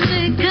Kendall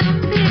me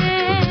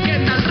cambié.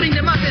 Kendall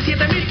rinde más de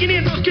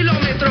 7,500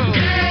 kilómetros.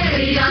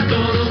 Que ya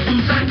todos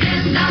usan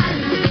Kendall.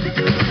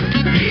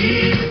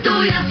 Y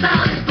tú ya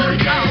sabes por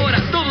qué. Ahora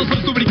todos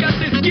los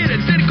lubricantes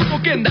quieren ser como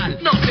Kendall.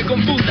 No se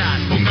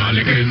confundan.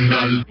 Póngale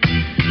Kendall.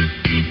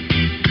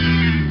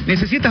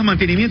 ¿Necesitas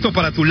mantenimiento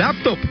para tu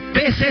laptop?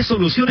 PC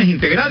Soluciones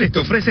Integrales te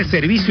ofrece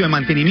servicio de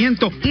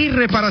mantenimiento y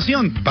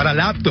reparación para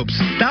laptops,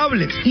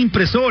 tablets,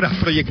 impresoras,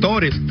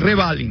 proyectores,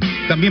 revaling.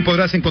 También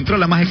podrás encontrar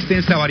la más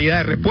extensa variedad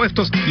de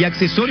repuestos y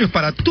accesorios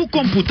para tu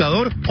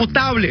computador o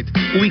tablet,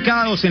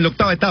 ubicados en la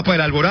 8ª etapa de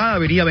la Alborada,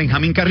 Avenida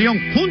Benjamín Carrión,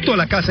 junto a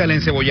la Casa del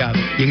Encebollado.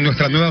 Y en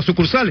nuestra nueva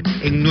sucursal,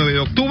 en 9 de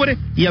octubre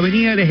y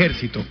Avenida del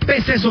Ejército.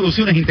 PC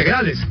Soluciones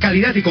Integrales,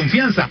 calidad y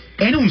confianza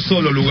en un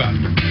solo lugar.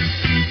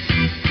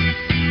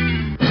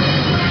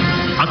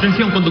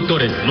 Atención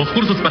conductores, los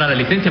cursos para la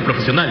licencia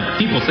profesional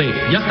tipo C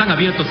ya están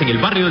abiertos en el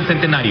barrio del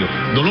Centenario,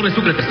 Dolores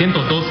Sucre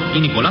 302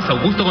 y Nicolás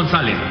Augusto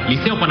González,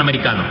 Liceo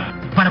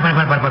Panamericano.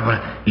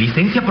 Para.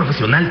 ¿Licencia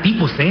profesional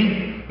tipo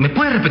C? ¿Me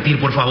puede repetir,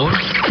 por favor?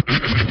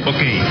 Ok,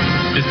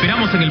 te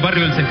esperamos en el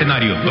barrio del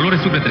Centenario,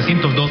 Dolores Sucre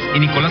 302 y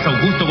Nicolás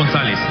Augusto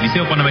González,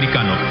 Liceo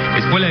Panamericano,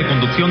 Escuela de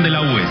Conducción de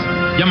la UES.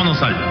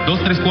 Llámanos al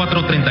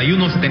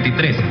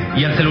 234-3173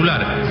 y al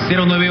celular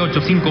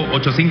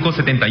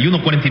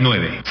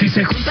 0985-857149. Si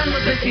se juntan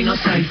los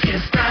vecinos hay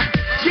fiesta,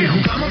 si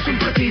jugamos un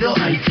partido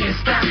hay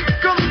fiesta.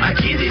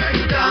 Aquí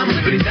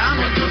disfrutamos,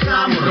 brindamos,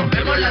 gozamos,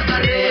 rompemos las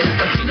barreras,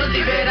 así nos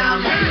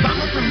liberamos.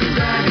 Vamos a un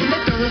lugar donde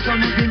todos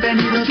somos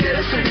bienvenidos.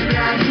 Quiero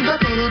celebrar junto a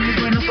todos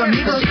mis buenos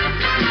amigos.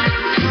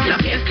 La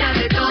fiesta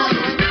de todos,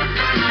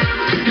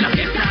 la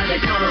fiesta de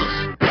todos.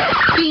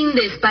 Fin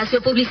de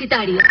espacio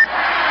publicitario.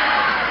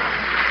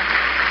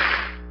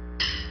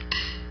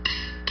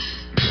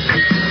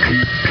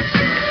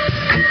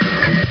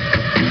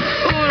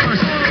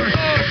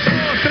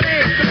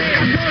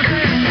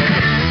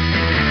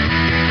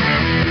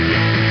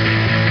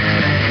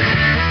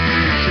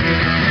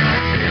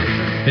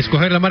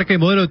 Escoger la marca y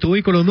modelo de tu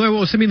vehículo nuevo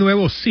o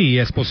seminuevo sí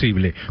es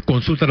posible.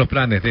 Consulta los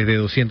planes desde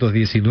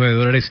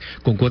 $219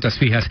 con cuotas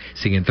fijas,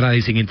 sin entrada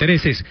y sin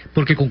intereses,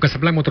 porque con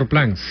Casaplan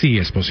Motroplan sí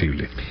es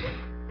posible.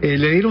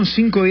 Le dieron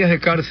 5 días de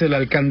cárcel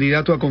al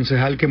candidato a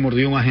concejal que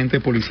mordió a un agente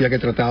de policía que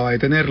trataba de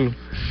detenerlo,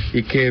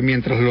 y que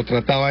mientras lo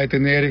trataba de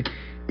detener,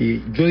 y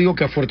yo digo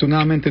que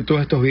afortunadamente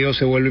todos estos videos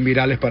se vuelven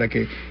virales para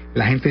que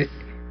la gente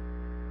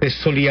se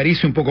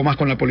solidarice un poco más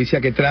con la policía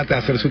que trata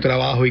de hacer su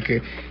trabajo, y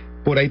que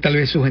por ahí tal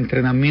vez sus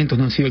entrenamientos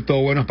no han sido del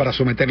todo buenos para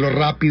someterlo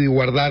rápido y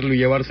guardarlo y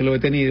llevárselo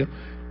detenido,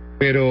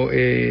 pero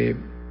y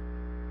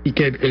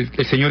que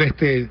el señor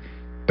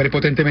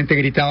prepotentemente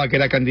gritaba que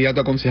era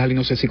candidato a concejal, y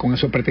no sé si con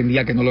eso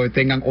pretendía que no lo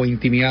detengan o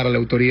intimidar a la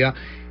autoridad.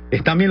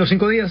 ¿Están bien los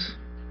 5 días?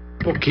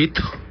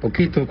 Poquito.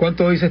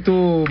 ¿Cuánto dices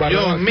tú, Yo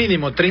Barrabás?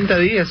 mínimo 30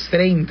 días.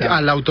 30.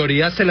 A la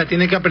autoridad se la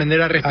tiene que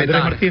aprender a respetar.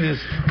 Andrés Martínez.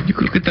 Yo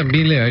creo que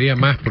también le daría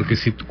más, porque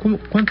si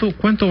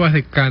 ¿cuánto vas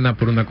de cana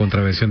por una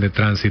contravención de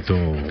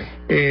tránsito?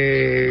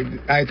 De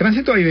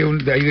tránsito hay de un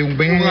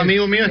mes. Un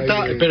amigo mío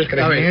está,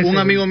 un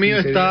amigo mío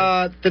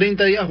está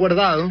 30 días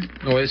guardado,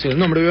 no voy a decir el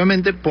nombre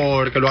obviamente,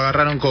 porque lo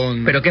agarraron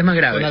con. ¿Pero qué es más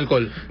grave? Con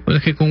alcohol. Pues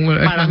es que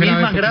para mí es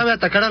más grave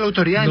atacar a la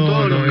autoridad en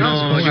todos los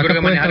casos. No, yo creo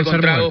que manejar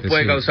con tragos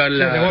puede causar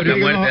la muerte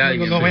de alguien.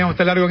 No vayamos a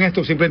estar largo en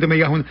esto, simplemente me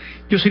digas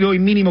yo sí le doy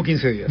mínimo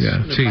 15 días.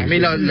 Sí. A mí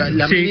la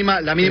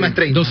mínima es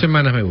 30. 2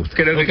 semanas me gusta.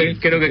 Creo que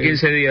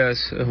 15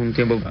 días es un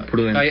tiempo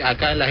prudente.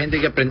 Acá la gente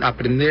hay que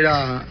aprender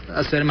a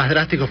ser más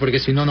drásticos, porque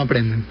si no, no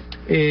aprenden.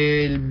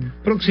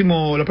 La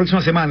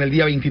próxima semana, el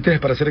día 23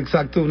 para ser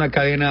exacto, una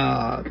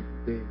cadena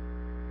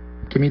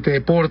que emite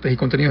deportes y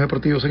contenidos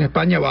deportivos en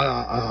España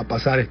va a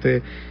pasar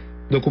este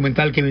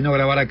documental que vino a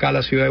grabar acá a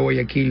la ciudad de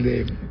Guayaquil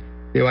de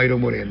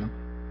Byron Moreno.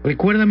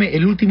 Recuérdame,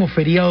 el último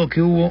feriado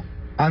que hubo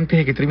antes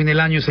de que termine el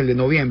año es el de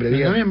noviembre.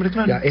 En noviembre,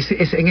 claro. Ya,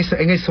 en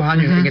esos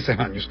años, en esas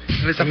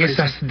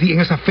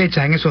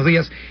fechas, en esos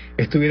días,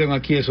 estuvieron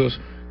aquí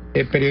esos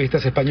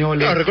periodistas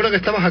españoles. No, recuerdo que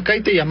estabas acá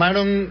y te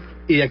llamaron,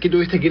 y de aquí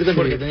tuviste que irte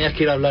porque tenías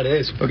que ir a hablar de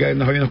eso. Porque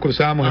nos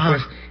cruzábamos,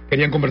 después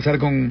querían conversar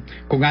con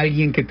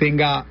alguien que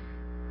tenga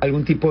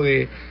algún tipo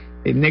de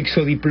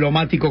nexo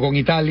diplomático con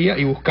Italia,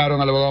 y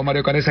buscaron al abogado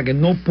Mario Canesa, que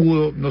no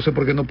pudo, no sé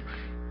por qué no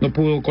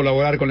pudo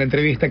colaborar con la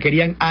entrevista.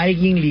 Querían a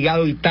alguien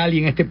ligado a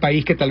Italia en este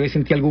país que tal vez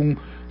sentía algún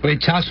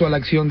rechazo a la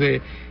acción de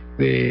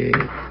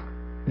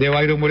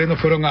Byron Moreno.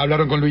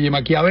 Hablaron con Luigi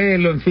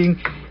Maquiavelo, en fin,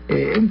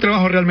 un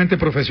trabajo realmente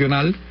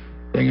profesional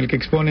en el que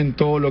exponen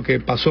todo lo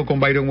que pasó con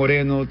Byron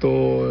Moreno,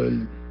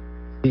 en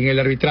el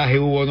arbitraje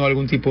hubo o no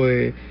algún tipo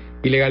de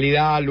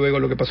ilegalidad, luego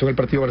lo que pasó en el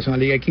partido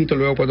Barcelona Liga de Quito,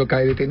 luego cuando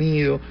cae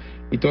detenido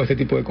y todo este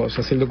tipo de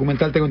cosas. El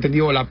documental, tengo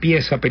entendido, la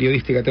pieza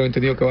periodística, tengo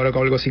entendido que va a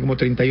abarcar algo así como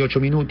 38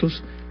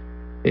 minutos.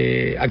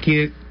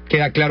 Aquí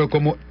queda claro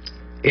cómo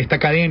esta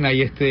cadena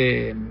y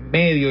este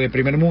medio de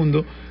primer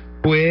mundo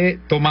puede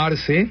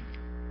tomarse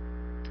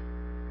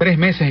 3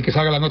 meses en que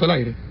salga la nota al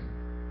aire.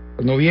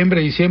 Noviembre,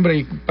 diciembre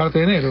y parte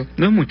de enero.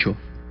 No es mucho.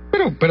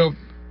 Pero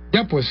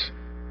ya pues,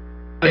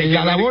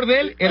 la labor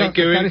de él era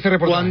sacar ese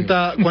reportaje.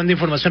 ¿Cuánta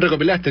información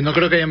recopilaste? No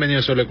creo que hayan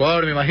venido solo a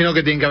Ecuador, me imagino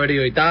que tienen que haber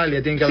ido a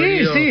Italia, tienen que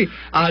haber ido... Sí,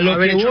 a lo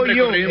que voy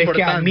yo es importante.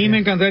 que a mí me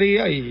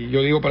encantaría, y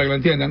yo digo para que lo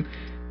entiendan,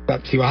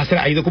 si vas a hacer,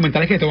 hay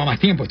documentales que toma más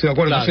tiempo, estoy de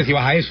acuerdo, claro. No sé si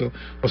vas a eso,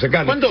 José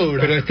Carlos. ¿Cuánto dura?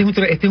 Pero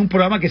este es un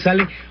programa que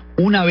sale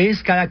una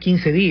vez cada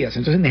 15 días,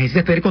 entonces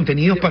necesitas tener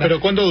contenidos para...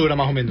 ¿Pero cuánto dura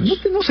más o menos?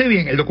 No sé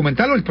bien, ¿el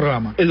documental o el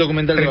programa? El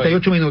documental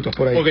 38 minutos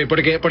por ahí. Ok,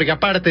 porque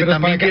aparte pero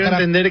también quiero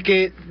entender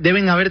que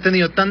deben haber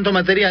tenido tanto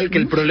material que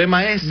el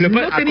problema es... No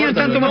tenían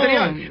tanto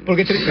material,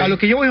 porque a lo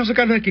que yo voy a José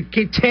Carlos es que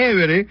qué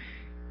chévere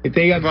que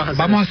te digan,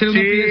 vamos a hacer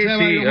una pieza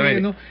de Byron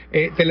Moreno,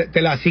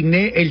 te la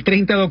asigné el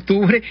 30 de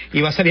octubre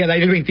y va a salir al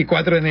aire el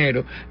 24 de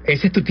enero.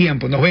 Ese es tu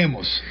tiempo, nos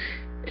vemos.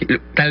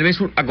 tal vez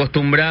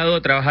acostumbrado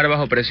a trabajar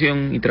bajo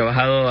presión y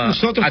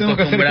nosotros tenemos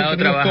que hacer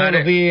todos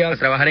los días, a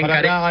trabajar en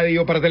para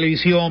radio, para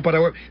televisión, para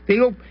web. Te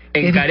digo,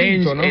 en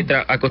carencia, ¿no?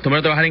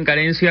 Acostumbrado a trabajar en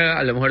carencia,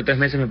 a lo mejor 3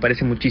 meses me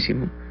parece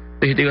muchísimo.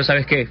 Entonces yo te digo,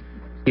 ¿sabes qué?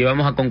 Si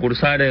vamos a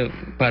concursar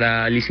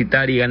para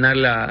licitar y ganar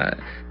la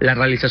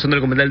realización del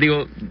documental,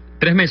 digo,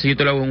 3 meses yo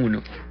te lo hago en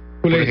 1,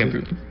 por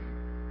ejemplo.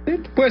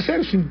 Puede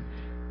ser, sí.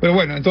 Pero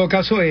bueno, en todo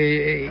caso,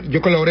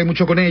 yo colaboré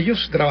mucho con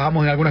ellos,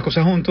 trabajamos en algunas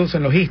cosas juntos,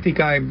 en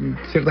logística, en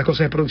ciertas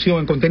cosas de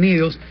producción, en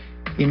contenidos,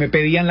 y me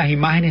pedían las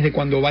imágenes de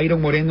cuando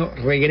Byron Moreno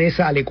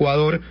regresa al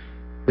Ecuador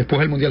después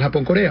del Mundial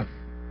Japón-Corea.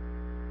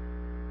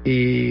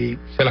 Y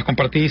se las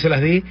compartí y se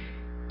las di,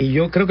 y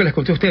yo creo que les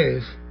conté a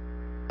ustedes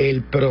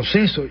el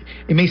proceso.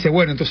 Y me dice,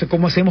 bueno, entonces,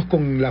 ¿cómo hacemos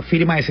con la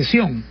firma de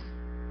sesión?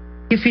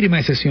 ¿Qué firma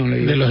de sesión? Le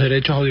digo. De los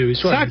derechos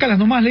audiovisuales. Sácalas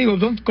nomás, le digo,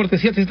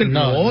 cortesía.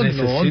 No,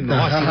 así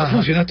no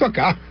funciona esto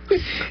acá.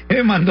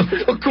 Me mandó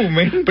un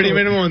documento.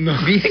 Primer mundo.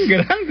 Bien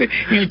grande,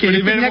 en el que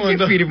yo tenía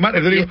que firmar.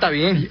 Y está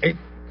bien.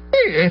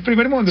 Es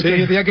primer mundo, yo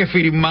tenía que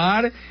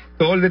firmar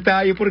todo el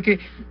detalle, porque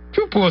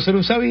yo puedo ser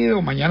un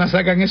sabido, mañana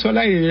sacan eso al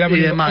aire y ya me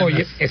digo,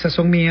 oye, esas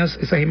son mías,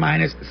 esas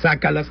imágenes,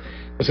 sácalas.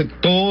 Entonces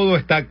todo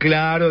está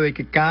claro de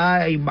que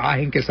cada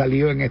imagen que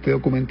salió en este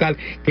documental,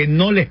 que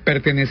no les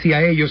pertenecía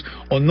a ellos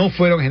o no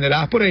fueron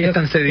generadas por ellas,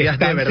 están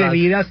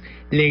cedidas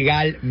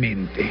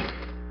legalmente.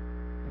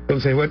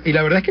 Entonces, bueno, y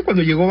la verdad es que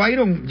cuando llegó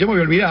Byron, yo me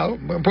había olvidado,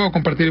 puedo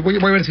compartir, voy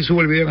a ver si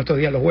subo el video en estos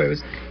días, los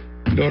jueves.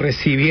 Lo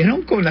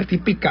recibieron con la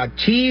típica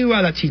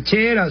chiva, la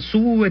chichera,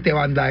 súbete,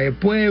 banda de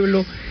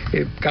pueblo,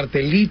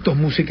 cartelitos,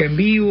 música en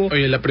vivo.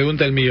 Oye, la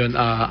pregunta del millón,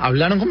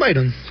 ¿hablaron con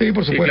Byron? Sí,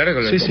 por supuesto. Claro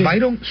que sí.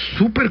 Byron,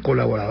 súper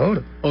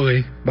colaborador.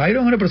 Okay.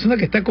 Byron es una persona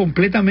que está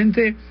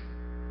completamente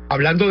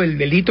hablando del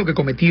delito que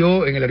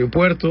cometió en el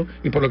aeropuerto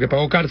y por lo que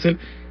pagó cárcel,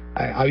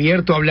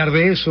 abierto a hablar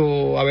de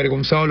eso,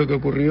 avergonzado de lo que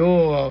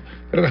ocurrió,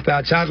 creo que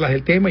hasta charlas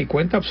del tema y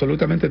cuenta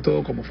absolutamente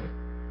todo cómo fue.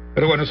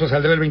 Pero bueno, eso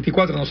saldrá el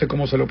 24, no sé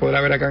cómo se lo podrá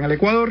ver acá en el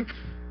Ecuador,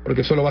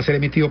 porque solo va a ser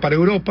emitido para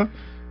Europa.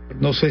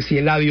 No sé si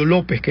Eladio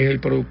López, que es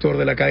el productor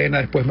de la cadena,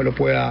 después me lo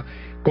pueda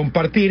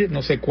compartir.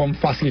 No sé cuán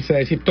fácil sea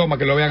decir, toma,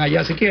 que lo vean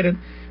allá si quieren,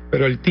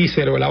 pero el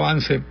teaser o el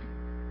avance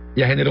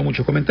ya generó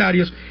muchos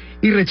comentarios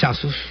y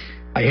rechazos.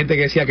 Hay gente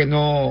que decía que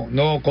no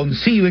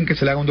conciben que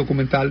se le haga un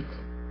documental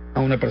a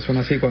una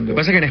persona así cuando... Lo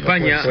que pasa es que en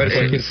España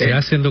se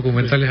hacen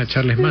documentales a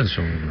Charles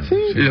Manson. Sí.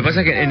 Lo que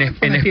pasa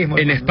es que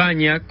en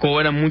España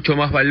cobra mucho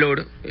más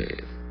valor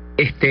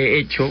este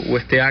hecho o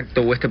este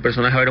acto o este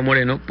personaje Byron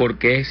Moreno,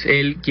 porque es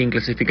él quien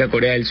clasifica a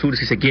Corea del Sur,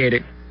 si se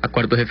quiere, a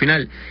cuartos de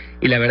final.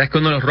 Y la verdad es que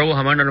uno de los robos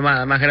a mano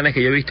armada más grandes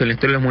que yo he visto en la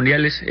historia de los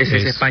mundiales es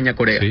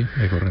España-Corea. Sí,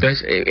 es correcto.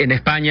 Entonces, en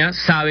España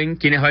saben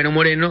quién es Byron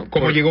Moreno,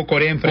 cómo llegó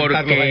Corea a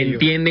enfrentarlos porque a ellos.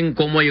 entienden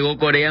cómo llegó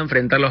Corea a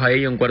enfrentarlos a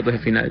ellos en cuartos de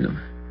final,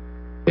 ¿no?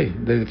 Sí,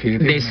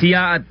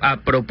 decía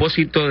a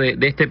propósito de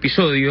este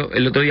episodio,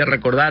 el otro día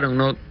recordaron,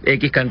 ¿no?,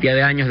 X cantidad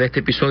de años de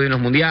este episodio en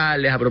los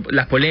mundiales,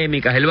 las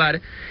polémicas, el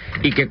VAR,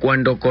 y que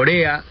cuando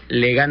Corea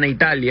le gana a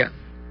Italia,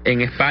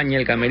 en España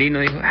el camerino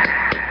dijo,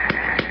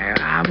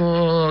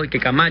 vamos, y que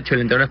Camacho,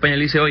 el entrenador español,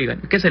 le dice, oigan,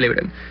 ¿qué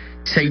celebran?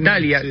 Si a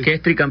Italia, que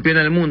es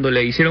tricampeona del mundo,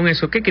 le hicieron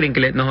eso, ¿qué creen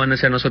que nos van a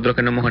hacer a nosotros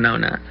que no hemos ganado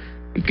nada?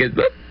 Y que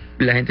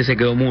la gente se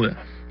quedó muda,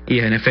 y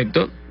en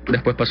efecto,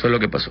 después pasó lo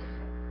que pasó.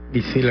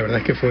 Y sí, la verdad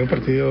es que fue un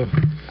partido...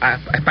 A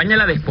España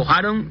la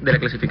despojaron de la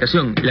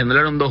clasificación, le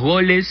anularon 2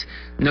 goles,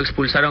 no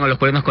expulsaron a los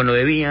coreanos cuando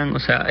debían, o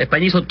sea,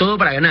 España hizo todo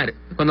para ganar.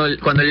 Cuando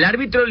el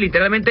árbitro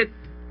literalmente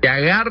te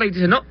agarra y te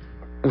dice, no,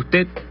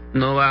 usted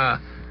no va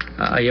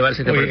a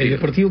llevarse este partido. El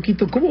Deportivo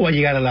Quito, ¿cómo va a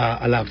llegar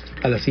a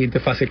la siguiente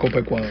fase de Copa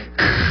Ecuador?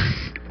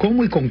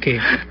 ¿Cómo y con qué?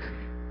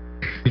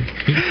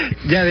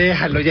 Ya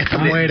déjalo, ya está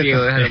muerto.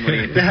 Diego, déjalo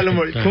morir. Déjalo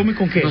morir. ¿Cómo y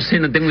con qué? No sé,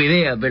 no tengo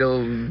idea,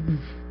 pero...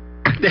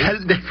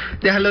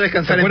 Déjalo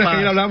descansar en paz. ¿Te acuerdas que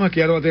ayer hablábamos que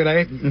ya no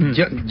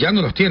ya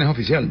no los tienes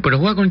oficial? Pero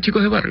juega con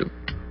chicos de barrio.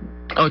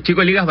 O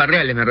chicos de ligas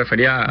barriales, me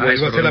refería a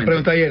eso. Voy a hacer la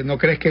pregunta ayer. ¿No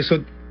crees que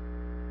eso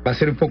va a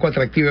ser un poco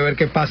atractivo de ver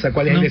qué pasa?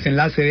 ¿Cuál es el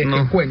desenlace de este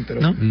encuentro?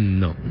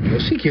 No. Yo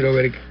sí quiero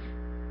ver.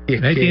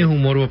 Ahí tienes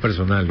un morbo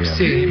personal, digamos.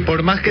 Sí,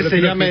 por más que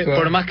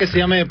se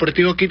llame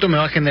Deportivo Quito, me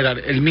va a generar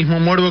el mismo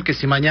morbo que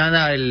si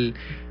mañana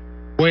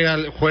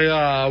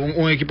juega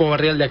un equipo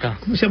barrial de acá.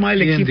 ¿Cómo se llama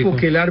el equipo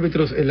que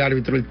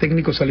el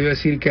técnico salió a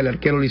decir que al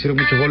arquero le hicieron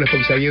muchos goles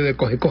porque se había ido de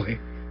coge-coge?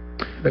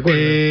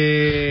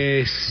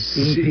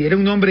 Sí. Era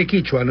un nombre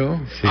quichua,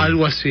 ¿no? Sí.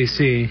 Algo así,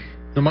 sí.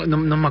 No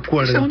me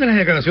acuerdo. Esa es una de las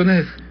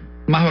declaraciones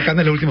más bacanas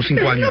de los últimos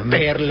 5 años, ¿no?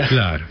 Perla.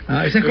 Claro.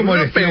 Ese es como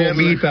el estilo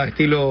bombita,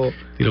 estilo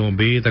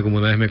bombita, como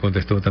una vez me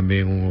contestó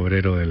también un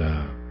obrero de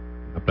la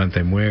planta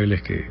de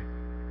muebles que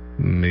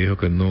me dijo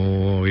que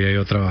no había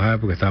ido a trabajar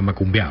porque estaba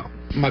macumbiado.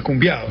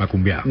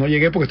 No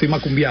llegué porque estoy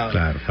macumbiado.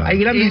 Claro. Hay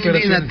grandes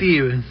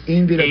declaraciones.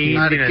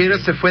 Arquero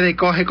se fue de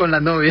coge con la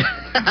novia.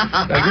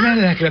 Algunas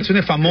de las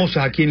declaraciones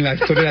famosas aquí en la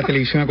historia de la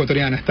televisión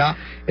ecuatoriana está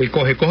el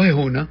coge-coge es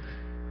una.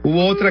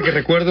 Hubo otra que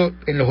recuerdo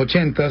en los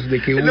 80s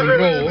de que hubo un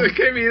robo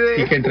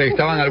y que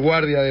entrevistaban al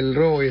guardia del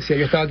robo y decía,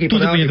 yo estaba aquí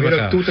parado,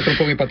 primero tú te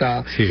trompó mi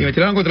patada. Sí. Y me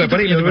tiraron contra la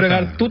pared y me volvieron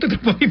a dar, tú te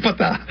trompó mi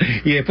patada.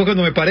 Y después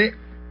cuando me paré,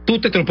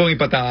 Tute, trompón y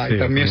patada. Sí, y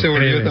también se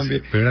volvió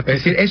también. Es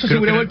decir, eso se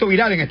hubiera vuelto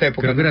viral en esta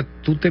época. Creo que era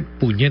tute,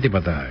 puñete y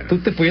patada.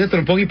 Tute, puñete,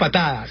 trompón y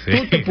patada. Sí.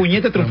 Tute,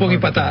 puñete, trompón y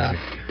patada.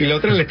 Y la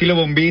otra el estilo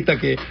bombita,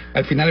 que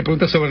al final le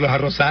pregunta sobre los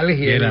arrozales.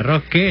 Y el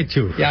arroz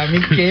ketchup. Y a mí,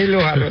 ¿qué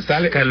los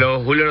arrozales?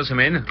 Carlos Julio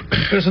Rosemena.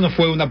 Pero eso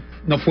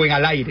no fue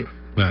al aire.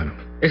 Claro.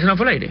 ¿Eso no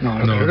fue al aire? No,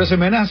 Julio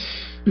Rosemena...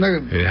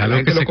 Es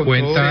algo que se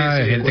cuenta,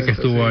 de gente que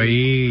estuvo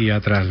ahí y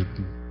atrás.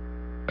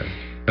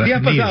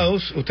 Días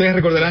pasados, ustedes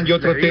recordarán, yo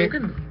traté...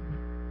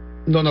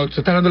 No, tú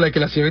estás hablando de la que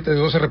la señorita de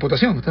dudosa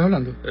reputación, ¿estás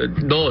hablando?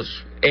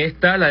 Dos.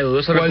 Esta, la de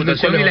dudosa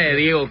reputación, y la de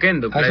Diego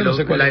Kendo.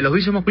 La de los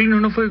vicios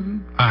masculinos no fue...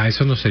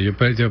 Eso no sé, yo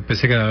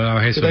pensé que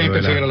hablabas eso. Yo también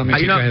pensé que era la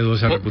misma. De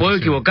dudosa reputación. Puedo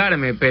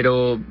equivocarme,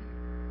 pero...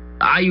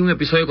 Hay un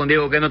episodio con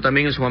Diego Kendo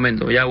también en su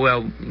momento. Ya voy a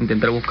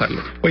intentar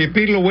buscarlo. Oye,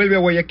 Pirlo vuelve a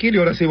Guayaquil y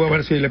ahora sí voy a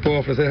ver si le puedo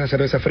ofrecer esa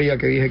cerveza fría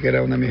que dije que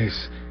era una de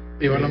mis...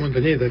 Iván La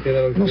Montañita, que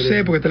era lo que no quería.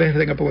 sé, porque tal vez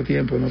tenga poco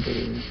tiempo, ¿no? Pero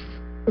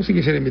yo sí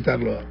quisiera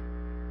invitarlo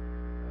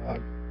a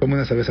tomar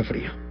una cerveza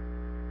fría.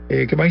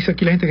 ¿Qué más dice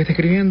aquí la gente que está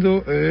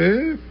escribiendo?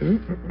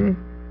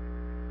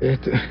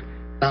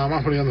 Nada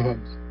más porque ya nos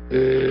vamos.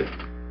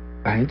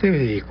 La gente me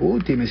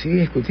discute y me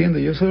sigue discutiendo.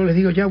 Yo solo les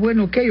digo, ya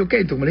bueno, ok.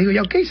 Entonces me digo,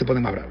 ya ok, se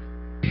ponen más bravos.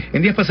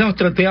 En días pasados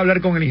traté de hablar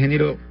con el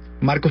ingeniero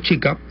Marcos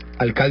Chica,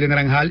 alcalde de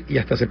Naranjal y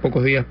hasta hace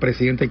pocos días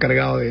presidente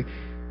encargado de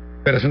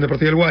Federación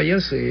Deportiva del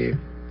Guayas.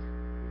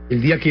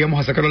 El día que íbamos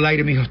a sacarlo al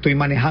aire me dijo, estoy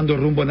manejando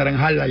rumbo a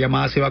Naranjal, la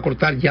llamada se va a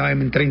cortar ya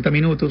en 30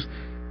 minutos.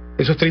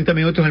 Esos 30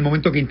 minutos, en el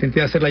momento que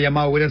intenté hacer la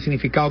llamada, hubieran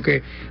significado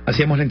que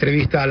hacíamos la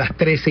entrevista a las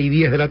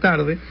 13:10 de la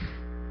tarde.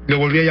 Lo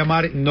volví a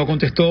llamar, no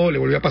contestó, le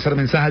volví a pasar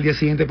mensaje al día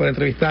siguiente para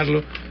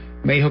entrevistarlo.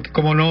 Me dijo que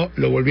cómo no,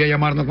 lo volví a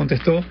llamar, no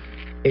contestó.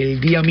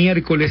 El día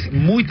miércoles,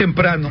 muy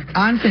temprano,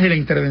 antes de la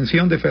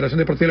intervención de Federación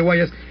Deportiva de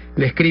Guayas,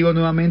 le escribo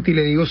nuevamente y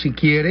le digo si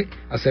quiere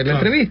hacer la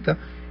entrevista.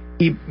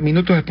 Y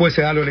minutos después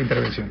se da lo de la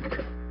intervención.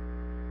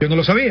 Yo no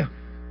lo sabía.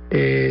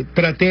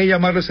 Traté de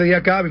llamarlo ese día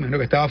acá, me imagino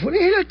que estaba fuera.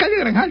 El alcalde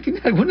de Naranjal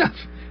tiene algunas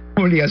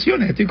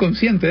obligaciones, estoy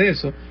consciente de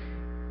eso.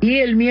 Y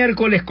el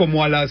miércoles,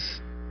 como a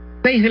las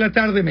 6 de la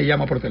tarde, me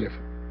llama por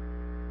teléfono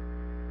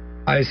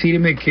a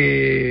decirme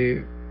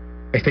que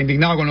está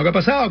indignado con lo que ha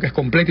pasado, que es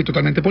completo y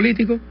totalmente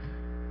político,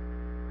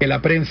 que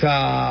la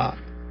prensa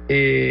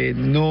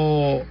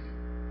no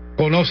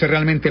conoce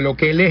realmente lo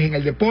que él es en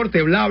el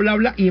deporte, bla, bla,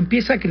 bla, y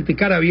empieza a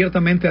criticar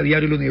abiertamente a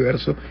Diario El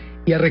Universo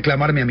y a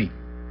reclamarme a mí.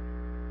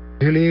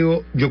 Yo le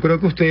digo, yo creo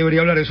que usted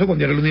debería hablar eso con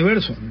Diario El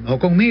Universo, no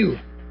conmigo.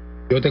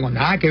 Yo no tengo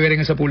nada que ver en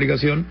esa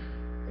publicación,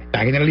 está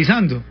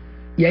generalizando.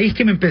 Y ahí es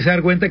que me empecé a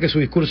dar cuenta que su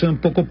discurso es un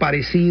poco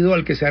parecido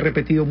al que se ha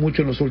repetido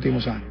mucho en los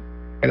últimos años.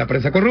 Que la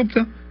prensa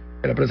corrupta,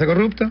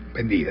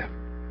 vendida.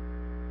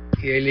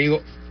 Y ahí le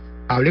digo,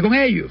 hable con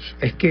ellos,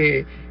 es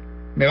que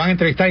me van a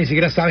entrevistar y ni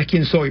siquiera sabes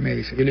quién soy, me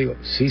dice. Yo le digo,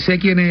 sí sé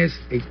quién es,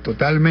 y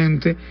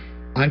totalmente.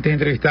 Antes de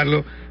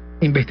entrevistarlo,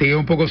 investigué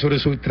un poco sobre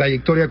su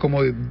trayectoria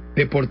como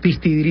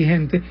deportista y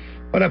dirigente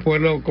para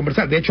poderlo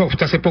conversar. De hecho,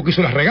 hasta hace poco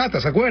hizo las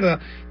regatas, ¿se acuerda?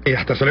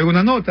 Hasta solo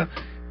una nota,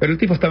 pero el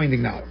tipo estaba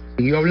indignado.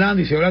 Siguió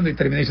hablando y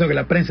terminó diciendo que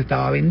la prensa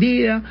estaba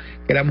vendida,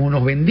 que éramos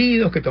unos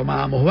vendidos, que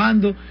tomábamos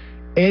bando.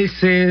 Él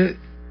se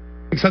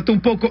exaltó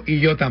un poco y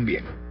yo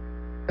también.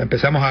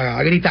 Empezamos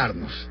a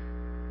gritarnos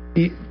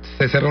y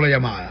se cerró la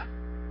llamada.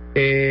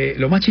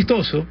 Lo más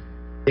chistoso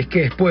es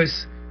que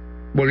después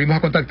volvimos a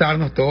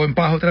contactarnos, todo en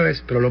paz otra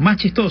vez, pero lo más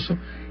chistoso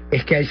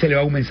es que a él se le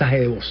va un mensaje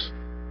de voz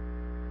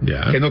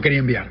que no quería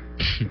enviar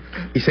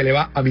y se le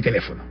va a mi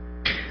teléfono,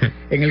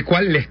 en el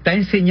cual le está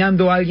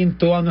enseñando a alguien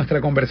toda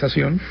nuestra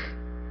conversación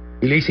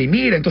y le dice, y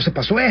mira, entonces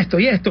pasó esto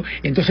y esto,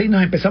 y entonces ahí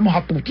nos empezamos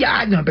a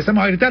putear, nos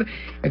empezamos a gritar.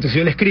 Entonces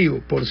yo le escribo,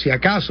 por si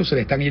acaso se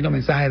le están yendo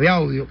mensajes de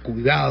audio,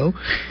 cuidado,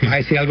 va a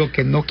decir algo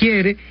que no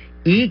quiere,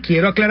 y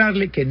quiero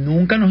aclararle que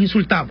nunca nos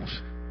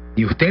insultamos,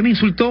 ni usted me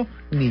insultó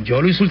ni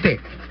yo lo insulté,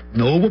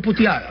 no hubo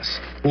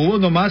puteadas, hubo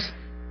nomás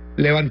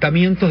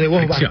levantamientos de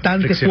voz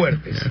bastante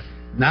fuertes,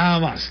 nada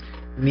más,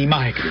 ni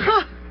más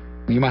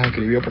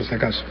escribió por si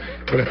acaso,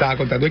 pero estaba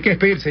contando. Hay que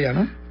despedirse ya,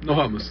 ¿no? Nos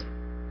vamos.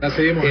 Ya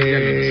seguimos.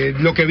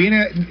 Lo que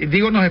viene,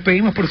 digo, nos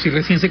despedimos por si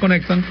recién se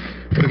conectan,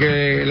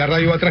 porque la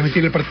radio va a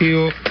transmitir el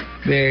partido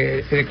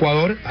de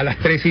Ecuador a las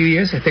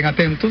 3:10, estén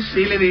atentos.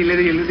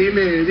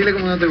 Dile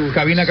como no te gusta.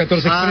 Cabina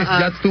 14 Express,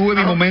 ya tuve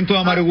mi momento de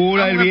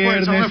amargura el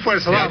viernes. Ya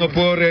no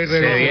puedo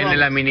se viene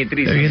la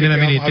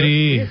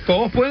minitriz.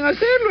 Todos pueden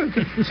hacerlo.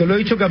 Solo he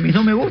dicho que a mí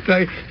no me gusta.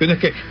 Yo no es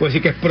que puedo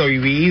decir que es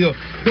prohibido.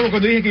 Como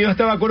cuando dije que yo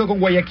estaba de acuerdo con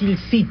Guayaquil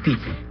City,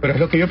 pero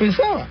es lo que yo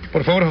pensaba.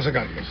 Por favor, José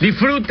Carlos.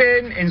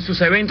 Disfruten en sus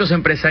eventos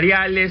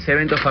empresariales,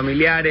 eventos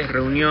familiares,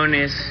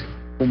 reuniones,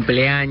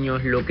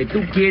 cumpleaños, lo que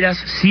tú quieras,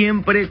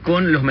 siempre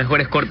con los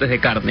mejores cortes de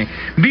carne.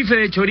 Bife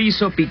de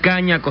chorizo,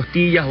 picaña,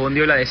 costillas,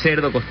 bondiola de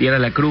cerdo, costilla a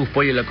la cruz,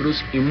 pollo a la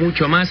cruz y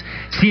mucho más,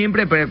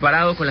 siempre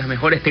preparado con las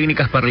mejores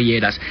técnicas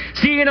parrilleras.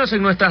 Síguenos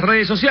en nuestras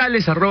redes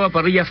sociales,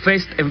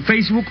 @parrillafest en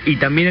Facebook y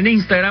también en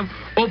Instagram,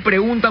 o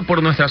pregunta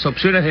por nuestras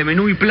opciones de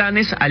menú y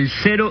planes al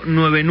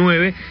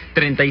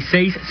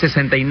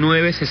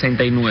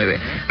 099-3669-69.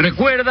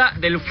 Recuerda,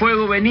 del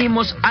fuego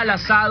venimos, al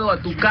asado, a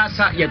tu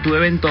casa y a tu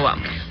evento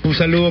vamos. Un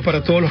saludo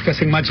para todos los que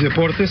hacen Match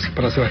Deportes,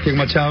 para Sebastián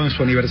Machado en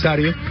su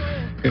aniversario.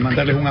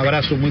 Mandarles un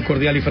abrazo muy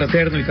cordial y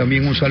fraterno, y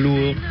también un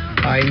saludo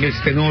a Engels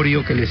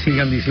Tenorio, que le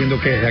sigan diciendo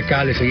que desde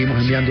acá le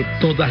seguimos enviando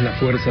todas las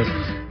fuerzas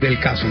del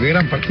caso. Qué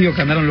gran partido que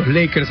ganaron los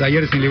Lakers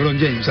ayer sin LeBron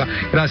James.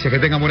 Gracias, que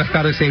tengan buenas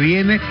tardes. Se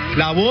viene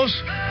la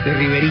voz de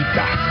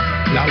Riverita.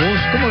 La voz,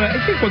 ¿cómo? Hay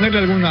que ponerle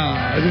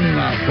alguna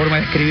forma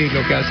de escribir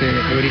lo que hace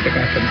Riverita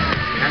cada semana.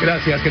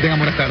 Gracias, que tengan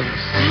buenas tardes.